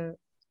sad than the.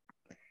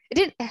 It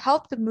didn't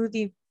help the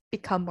movie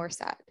become more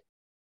sad.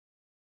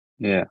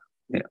 yeah,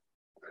 yeah.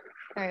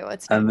 All right,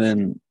 what's And next?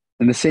 then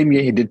in the same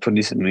year, he did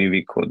produce a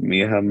movie called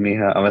Miha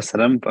Miha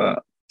Avasaram,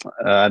 but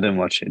I didn't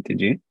watch it.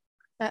 Did you?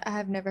 I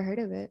have never heard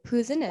of it.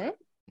 Who's in it?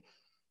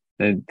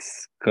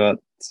 It's got,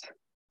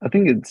 I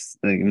think it's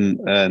like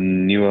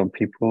newer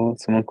people.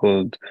 Someone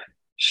called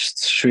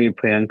Sri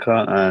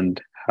Priyanka and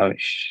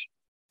Harish.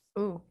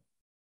 Ooh,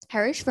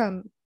 Harish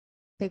from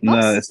Big No,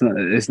 Boss? it's not.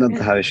 It's not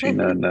the Harish.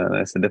 No, no,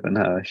 it's a different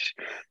Harish.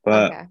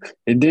 But Okay.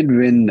 it did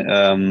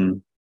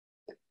win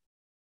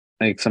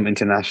like some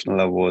international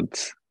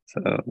awards.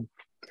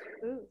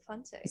 Ooh,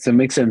 fancy. So it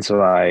makes sense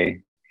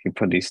why he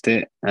produced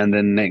it. And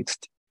then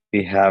next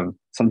we have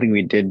something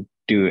we did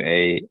do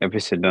a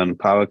episode on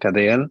Power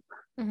Kadayal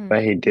Mm-hmm.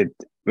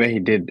 where he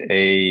did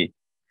a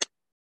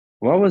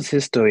what was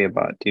his story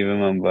about? Do you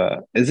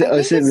remember? I Is think it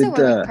it's the with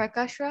one with the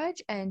Prakash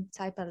Raj and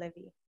Sai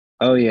Pallavi.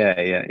 oh yeah,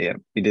 yeah, yeah.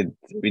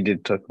 We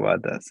did talk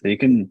about that. So you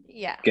can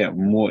Yeah. get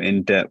more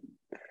in depth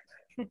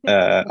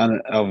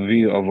on a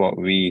view of what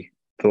we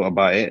thought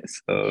about it.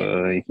 Yeah.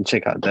 So you can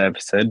check out the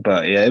episode.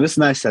 But yeah, it was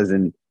nice as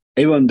in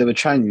everyone they were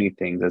trying new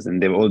things, as in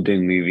they were all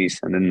doing movies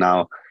and then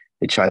now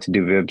they try to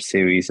do web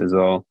series as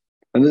well.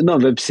 And it's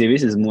not web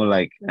series, it's more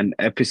like an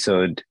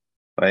episode,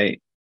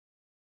 right?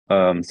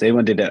 So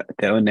everyone did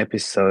their own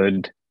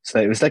episode. So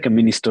it was like a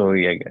mini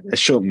story, I guess, a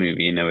short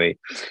movie in a way,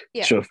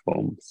 Yeah. short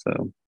form.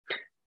 So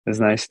It's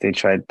nice they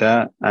tried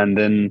that. And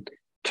then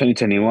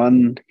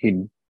 2021,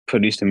 he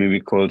produced a movie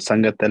called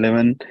Sangat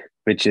 11,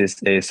 which is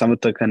a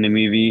Samantha kind of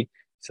movie.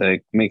 So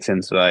it makes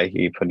sense why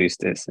he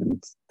produced this,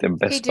 and they're He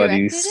best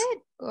directed buddies. it,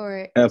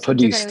 or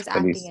Samantha was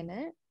acting Produced. in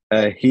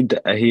it?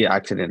 He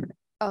acted in it.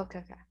 Oh, okay,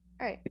 okay.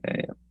 All right. Yeah,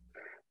 yeah.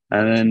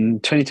 And then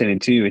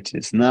 2022, which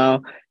is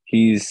now,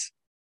 he's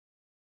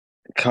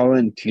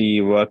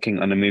currently working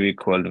on a movie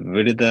called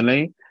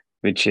Vidudalai,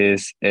 which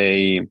is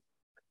a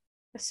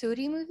A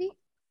Suri movie?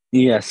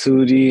 yeah,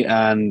 Suri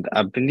and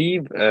I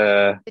believe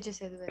It just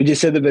says Vijay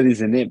it.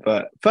 Sethupathi in it.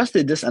 But first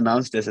they just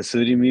announced there's a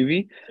Suri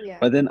movie, Yeah.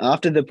 but then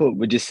after they put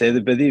Vijay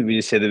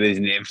Sethupathi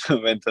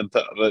name went on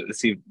top. But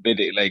see, made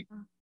it like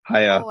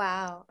higher. Oh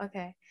wow.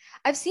 Okay.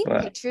 I've seen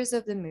But pictures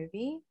of the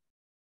movie.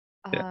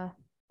 yeah, Uh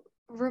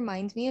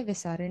Reminds me of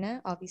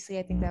Visarana. Obviously,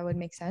 I think that would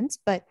make sense,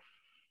 but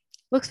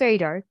looks very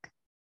dark.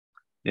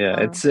 yeah,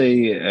 Um, it's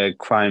a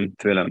crime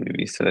thriller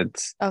movie, so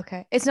it's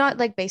okay. It's not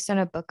like based on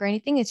a book or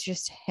anything. It's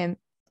just him.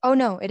 Oh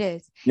no, it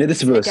is. yeah,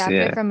 this It's was adapted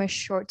yeah, from a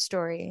short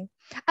story.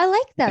 I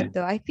like yeah, that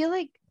though. I feel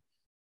like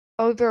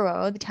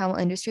overall the Tamil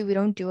industry, we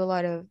don't do a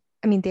lot of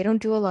I mean, they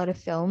don't do a lot of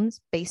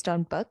films based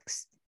on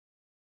books.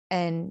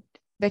 And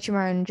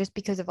Vetrimaran, just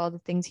because of all the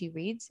things he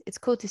reads, it's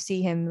cool to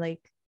see him like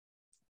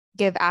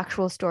give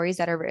actual stories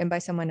that are written by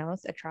someone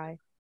else a try.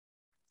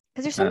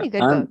 Because there's so many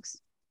good and books.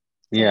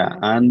 Sorry, go yeah, ahead.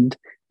 and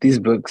these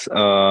books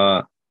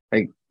are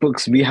like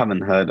books we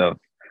haven't heard of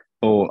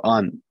or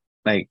aren't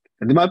like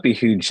they might be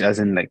huge as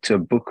in like to a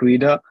book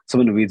reader,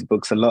 someone who reads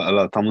books a lot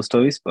of Tamil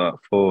stories, but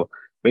for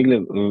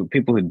regular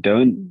people who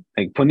don't,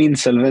 like Ponniyin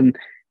Selvan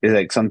is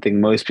like something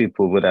most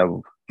people would have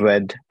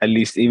read, at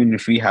least even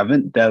if we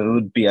haven't, there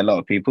would be a lot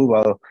of people.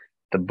 While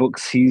the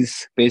books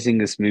he's basing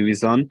his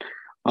movies on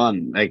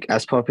aren't like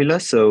as popular,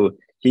 so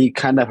he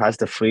kind of has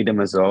the freedom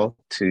as well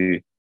to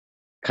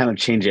kind of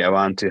change it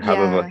around to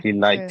however Yeah, he true.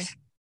 likes.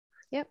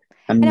 Yep.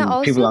 And it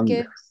And people also on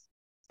gives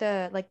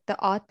the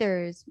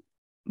authors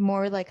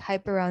more like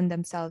hype around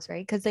themselves,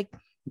 right? Because like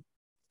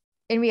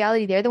in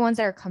reality, they're the ones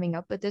that are coming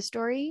up with this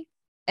story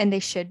and they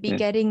should be yeah,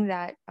 getting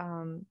that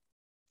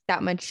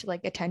much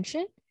like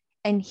attention.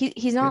 And he's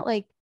yeah, not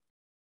like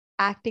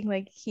acting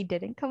like he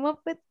didn't come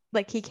up with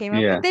like he came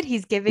up yeah, with it.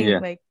 He's giving yeah,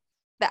 like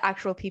the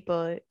actual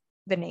people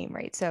the name,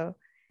 right? So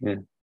yeah.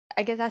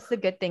 I guess that's the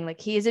good thing. Like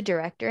he is a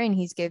director and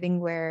he's giving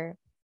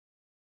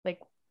like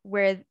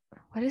where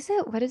what is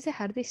it? What is it?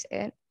 How do they say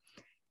it?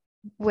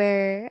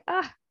 Where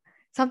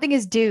something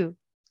is due.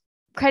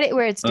 Credit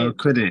where it's Oh, due.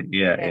 could it?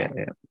 Yeah, yeah, Yeah.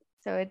 yeah.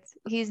 So it's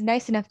he's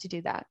nice enough to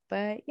do that.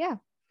 But yeah.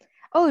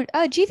 Oh,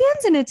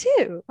 GVN's in it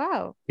too.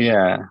 Wow.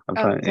 Yeah, Oh,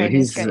 apparently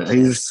goodness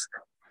gracious.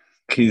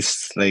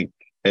 he's like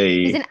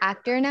He's a an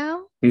actor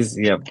now. he's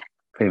yeah,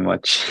 pretty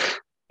much.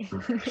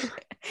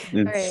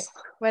 All right. It's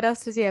What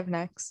else does he have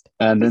next?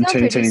 and He's then not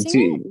producing it?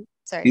 2022,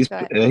 Sorry, go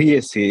ahead.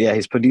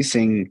 he's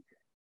producing,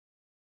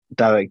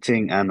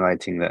 directing, and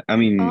writing that. I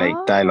mean,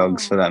 like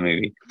dialogues for Oh, that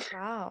movie,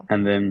 wow.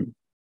 and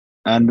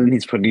then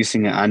he's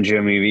producing an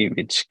Andrea movie,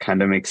 which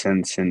kind of makes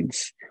sense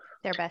since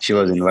They're she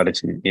was in besties.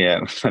 Vadachin. Yeah,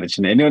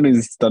 Vadachin. Anyone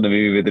who's done a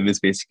movie with him is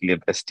basically a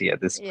bestie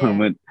at this Yeah.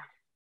 moment.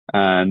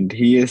 And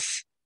he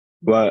is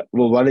well,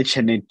 Wale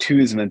Chennai 2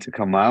 is meant to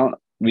come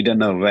out. We don't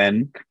know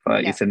when,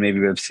 but he Yeah. said maybe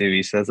web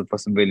series. So that's a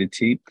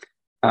possibility.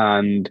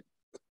 And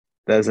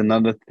there's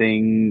another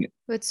thing.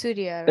 With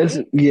Surya,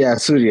 right? Yeah,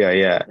 Surya,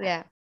 yeah.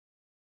 Yeah.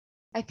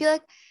 I feel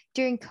like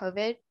during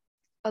COVID,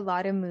 a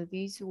lot of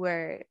movies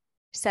were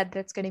said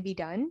that's going to be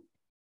done.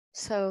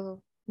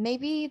 So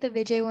maybe the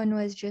Vijay one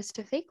was just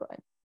a fake one.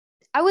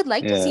 I would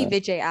like to see Yeah,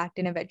 Vijay act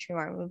in a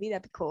Vetrimar movie.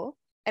 That'd be cool.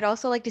 I'd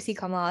also like to see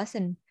Kamal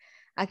Hassan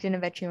act in a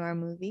Vetrimar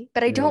movie,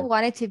 but I yeah, don't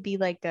want it to be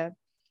like a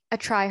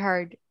try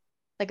hard,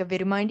 like a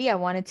Vidumandi. I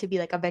want it to be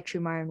like a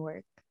Vetrimaran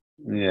work.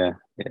 yeah,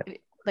 yeah,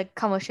 Like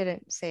Kamal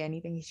shouldn't say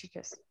anything. He should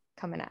just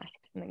come and act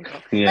and then go.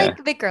 yeah, Like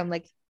Vikram,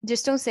 like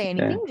just don't say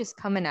yeah, anything. Just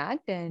come and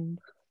act, and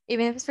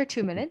even if it's for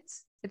 2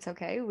 minutes, it's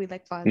okay. We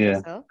like Fahad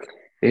yeah. Fasil.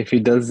 If he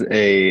does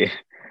a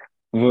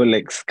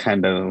Rolex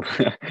kind of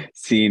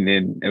scene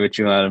in a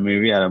Richard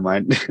movie, I don't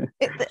mind.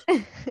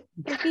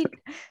 It'd be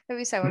that'd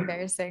be so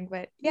embarrassing,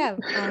 but yeah.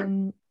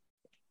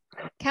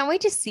 Can't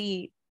wait to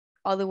see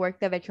all the work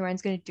that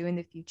Vetrimaran's going to do in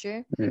the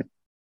future. Yeah.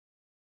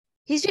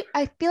 He's just,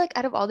 I feel like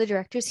out of all the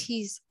directors,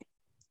 he's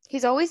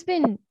always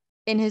been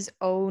in his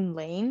own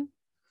lane,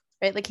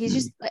 right? Like he's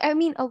just I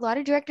mean, a lot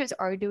of directors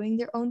are doing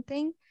their own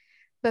thing,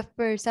 but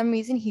for some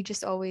reason he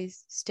just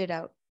always stood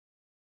out.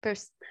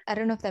 First, I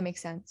don't know if that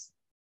makes sense.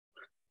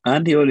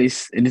 And he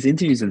always, in his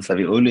interviews and stuff,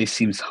 he always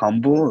seems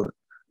humble.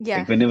 Yeah,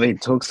 Like whenever he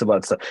talks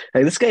about stuff,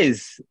 like this guy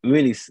is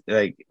really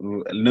like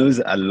knows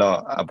a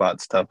lot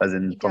about stuff, as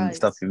in he from the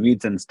stuff does. he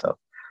reads and stuff.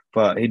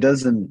 But he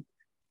doesn't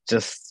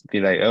just be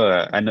like,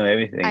 "Oh, I know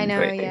I everything." know,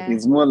 But yeah.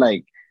 he's more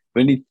like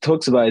when he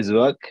talks about his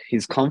work,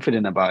 he's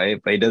confident about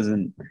it, but he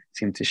doesn't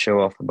seem to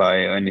show off about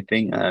it or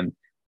anything. And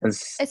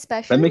that's,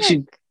 that Especially makes like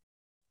you.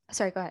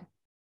 sorry, go ahead.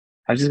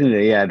 I'm just gonna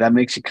say, yeah, that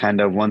makes you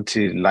kind of want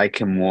to like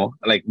him more,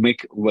 like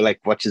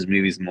watch his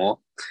movies more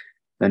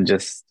than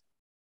just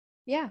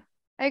Yeah,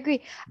 I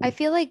agree. I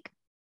feel like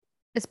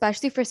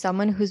especially for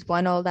someone who's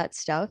won all that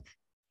stuff,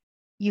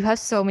 you have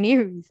so many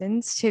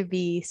reasons to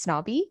be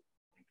snobby,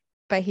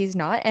 but he's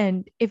not.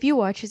 And if you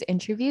watch his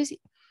interviews,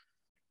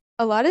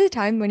 a lot of the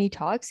time when he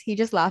talks, he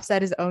just laughs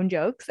at his own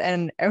jokes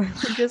and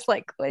everyone's just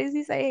like, what is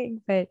he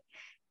saying? But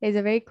he's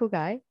a very cool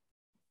guy.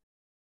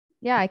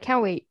 Yeah, I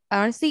can't wait.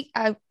 Honestly,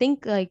 I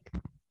think like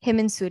him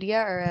and Surya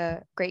are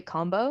a great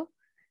combo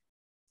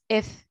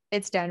if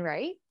it's done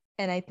right.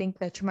 And I think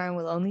that Vetrimaran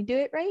will only do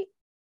it right.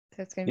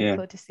 So it's gonna be Yeah.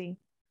 cool to see.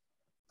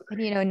 And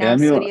Yeah, now I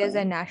mean, Surya is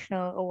a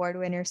national award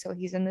winner, so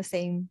he's in the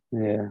same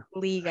yeah,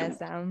 league as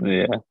them.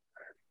 yeah, yeah.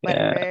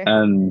 Whatever.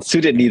 And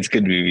Suited needs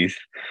good movies.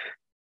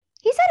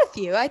 He's had a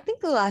few. I think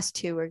the last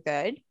two were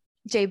good.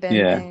 Jabin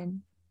Yeah.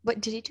 and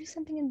what did he do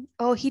something in?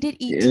 Oh, he did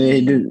Yeah,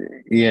 he did.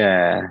 ET.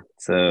 Yeah. Yeah,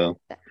 So,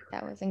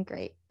 that wasn't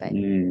great, but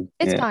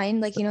it's yeah, fine.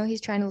 Like,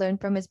 he's trying to learn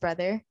from his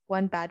brother.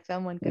 One bad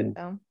film, one good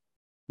yeah, film.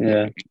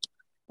 yeah.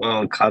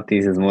 Well,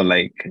 Karthis is more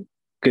like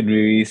good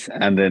movies,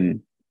 and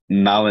then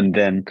now and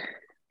then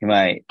he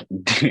might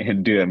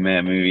do a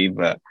meh movie,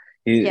 but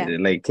Yeah,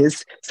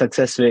 his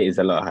success rate is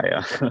a lot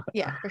higher.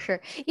 yeah, for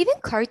sure. Even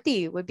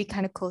Karthi would be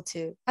kind of cool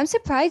too. I'm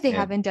surprised they Yeah,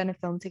 haven't done a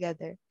film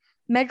together.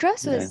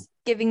 Medras yeah, was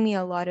giving me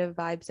a lot of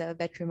vibes of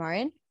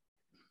Vetrimaran,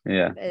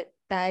 yeah, but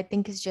that I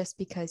think is just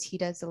because he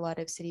does a lot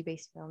of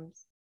city-based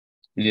films.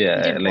 He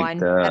yeah. did Like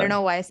one. I don't the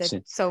know why I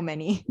said so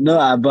many.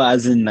 no, but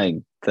as in like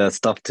the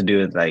stuff to do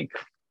with like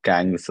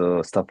gangs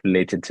or stuff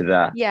related to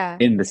that Yeah.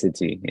 in the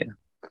city. Yeah.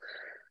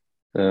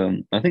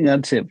 I think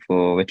that's it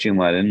for Richie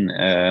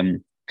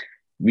Martin.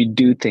 We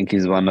do think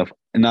he's one of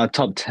in our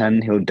top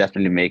 10. He'll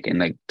definitely make it in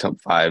like top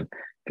five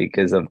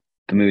because of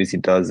the movies he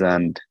does,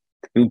 and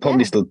we'll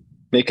probably Yeah. still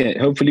make it.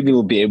 Hopefully, we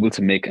will be able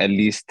to make at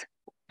least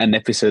an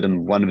episode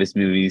on one of his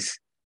movies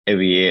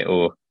every year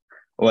or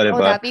Oh, whatever.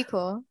 that'd be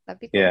cool. That'd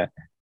be cool. Yeah,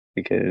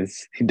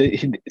 because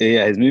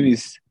yeah, his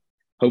movies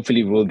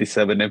hopefully will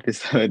deserve an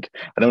episode.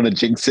 I don't want to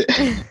jinx it,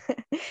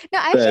 No,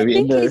 I but actually we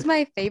think know. he's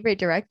my favorite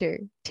director,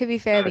 to be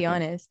fairly Okay,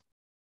 honest.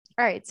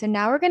 All right, so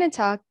now we're going to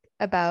talk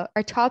about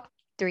our top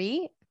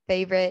three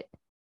favorite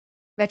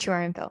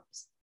Veteran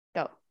films.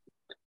 Go.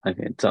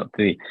 okay, top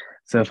three.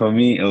 So for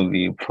me, it'll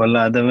be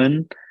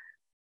Poladavan,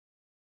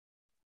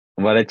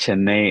 Vada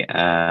Chennai,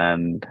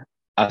 and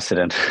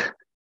Asuran.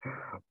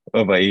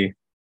 What about you?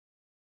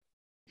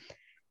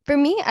 For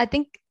me, I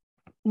think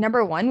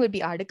number one would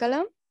be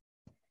Ardakalam.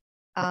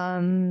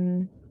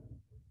 Um,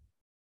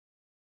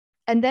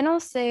 and then I'll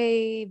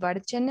say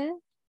Vardachana.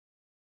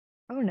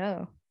 Oh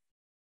no.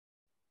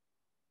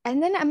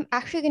 And then I'm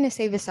actually going to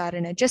say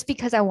Visarana just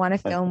because I want to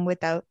Okay. film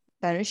without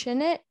Dhanush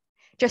in it,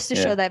 just to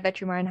Yeah, show that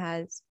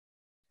Vetrimaran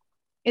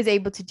is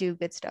able to do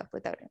good stuff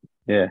without him.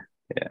 yeah,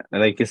 yeah.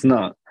 Like it's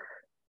not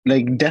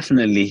like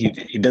definitely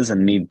he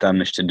doesn't need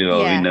Danish to do it.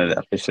 We Yeah. know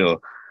that for sure.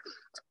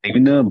 Like we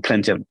know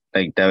plenty of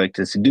like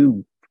directors who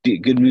do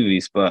good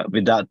movies, but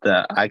without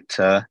the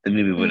actor, the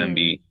movie wouldn't Mm.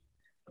 be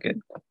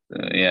good. So,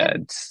 yeah,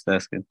 Yep.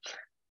 that's good.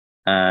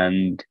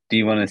 And do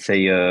you want to say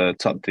your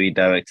top three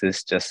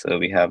directors just so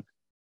we have?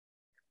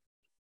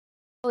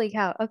 Holy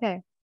cow.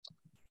 Okay.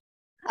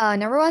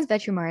 Number one's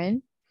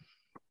Vetrimaran.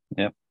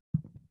 Yep.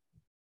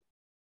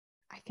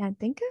 I can't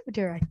think of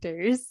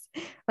directors.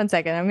 One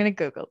second, I'm gonna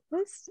Google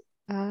this.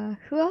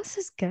 Who else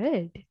is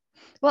good?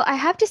 Well, I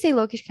have to say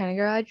Lokesh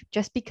Kanagaraj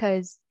just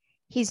because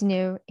he's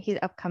new, he's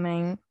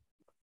upcoming,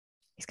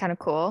 he's kind of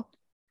cool.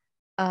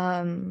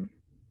 Um,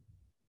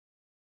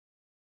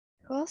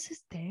 who else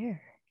is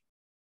there?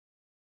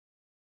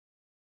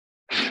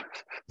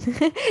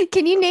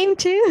 Can you name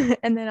two?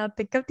 And then I'll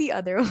think of the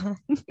other one.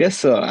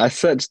 Guess what? I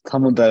searched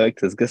Tamil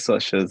directors. Guess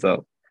what shows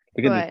up?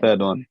 Look at the What? third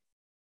one.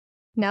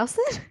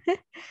 Nelson?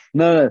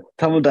 No,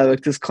 Tamil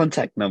directors'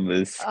 contact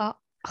numbers. uh,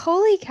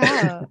 Holy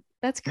cow.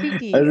 That's As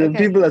creepy. in Okay.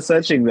 people are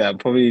searching that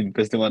probably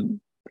because they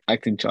want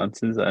acting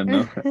chances. I don't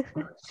know.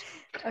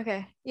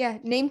 Okay. Yeah.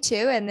 Name two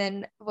and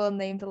then we'll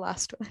name the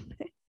last one.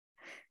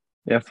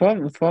 Yeah,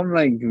 from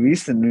like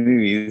recent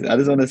movies, I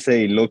just want to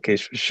say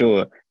Lokesh for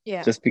sure,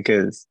 Yeah. just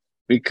because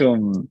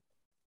Vikram,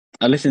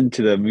 I listen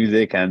to the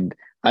music and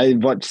I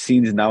watch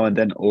scenes now and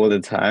then all the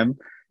time.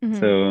 Mhm.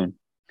 So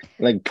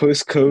like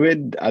post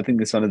COVID, I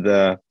think it's one of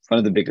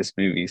the biggest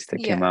movies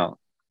that came Yeah, out.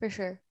 for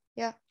sure.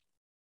 Yeah.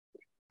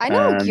 I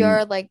know And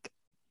you're like,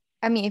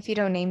 I mean, if you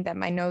don't name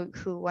them, I know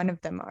who one of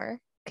them are.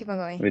 Keep on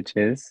going. which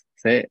is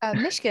say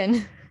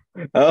Mishkin.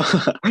 oh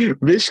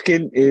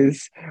Mishkin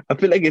is I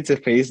feel like it's a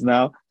phase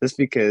now just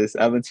because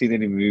I haven't seen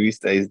any movies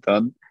that he's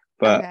done.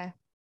 But Okay.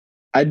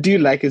 I do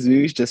like his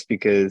movies just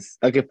because.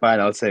 Okay, fine,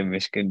 I'll say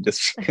Michigan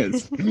just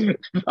because.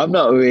 I'm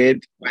not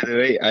weird, by the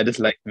way. I just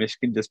like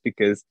Michigan just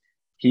because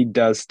he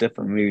does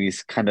different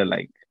movies, kind of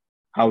like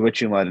how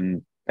Richie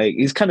Martin. Like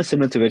he's kind of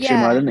similar to Richie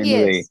Yeah, Martin in he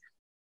a way, is.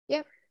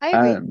 Yep, I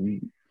agree.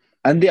 and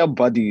and they are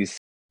buddies.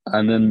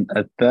 And then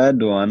a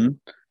third one,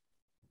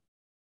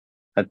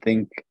 I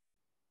think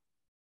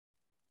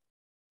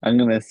I'm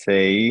gonna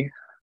say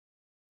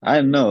I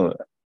don't know.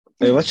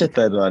 Wait, what's your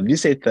third one? You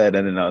say third,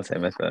 and then I'll say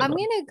my third I'm one.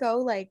 gonna go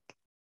like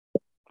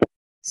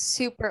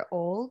super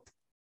old.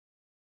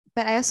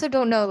 but I also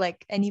don't know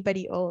like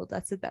anybody old.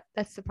 That's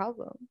the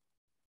problem.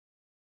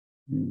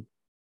 Mm.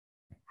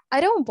 I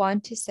don't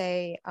want to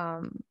say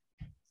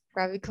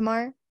Ravi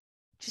Kumar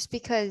just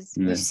because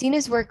we've Yeah. seen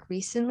his work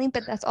recently,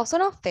 but that's also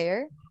not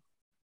fair.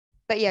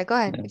 But yeah, go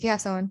ahead Yeah. if you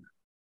have someone.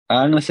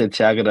 I'm gonna say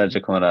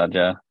Tyagaraja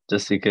Kumaraja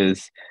just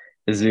because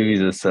his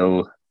movies are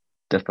so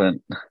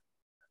different.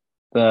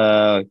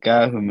 The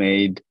guy who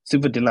made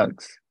Super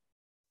Deluxe.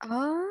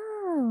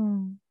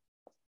 Oh,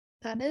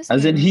 that is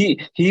As in him.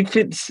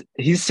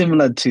 he's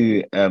similar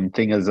to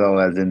Thing as well,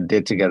 as in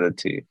they're together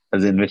too.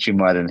 As in Richie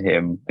Mart and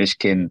him,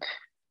 Mishkin,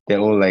 they're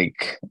all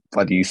like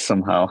buddies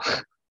somehow.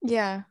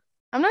 Yeah.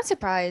 I'm not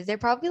surprised. They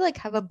probably like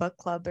have a book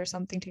club or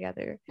something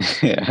together.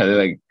 Yeah, they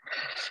like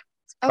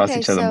pass Okay,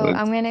 each other so books.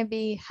 I'm gonna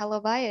be hella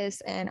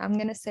biased and I'm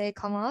gonna say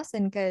Kamal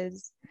Hassan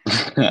because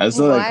I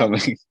saw that what?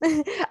 coming.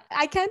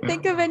 I can't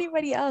think of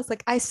anybody else.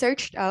 Like I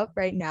searched up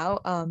right now,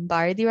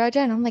 Bharati Raja,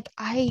 and I'm like,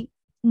 I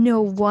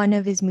know one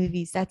of his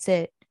movies. That's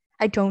it.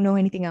 I don't know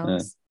anything Yeah.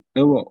 else.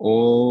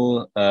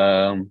 Overall,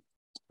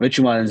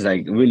 Richie Martin's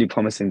like really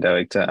promising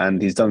director, and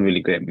he's done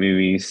really great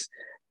movies.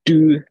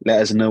 Do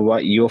let us know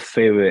what your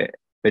favorite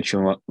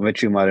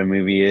Richie Martin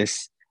movie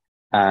is,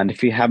 and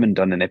if you haven't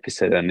done an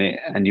episode on it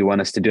and you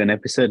want us to do an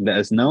episode, let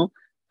us know.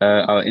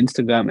 Our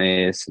Instagram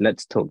is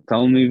Let's Talk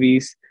Tamil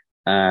Movies,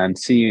 and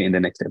see you in the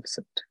next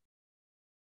episode.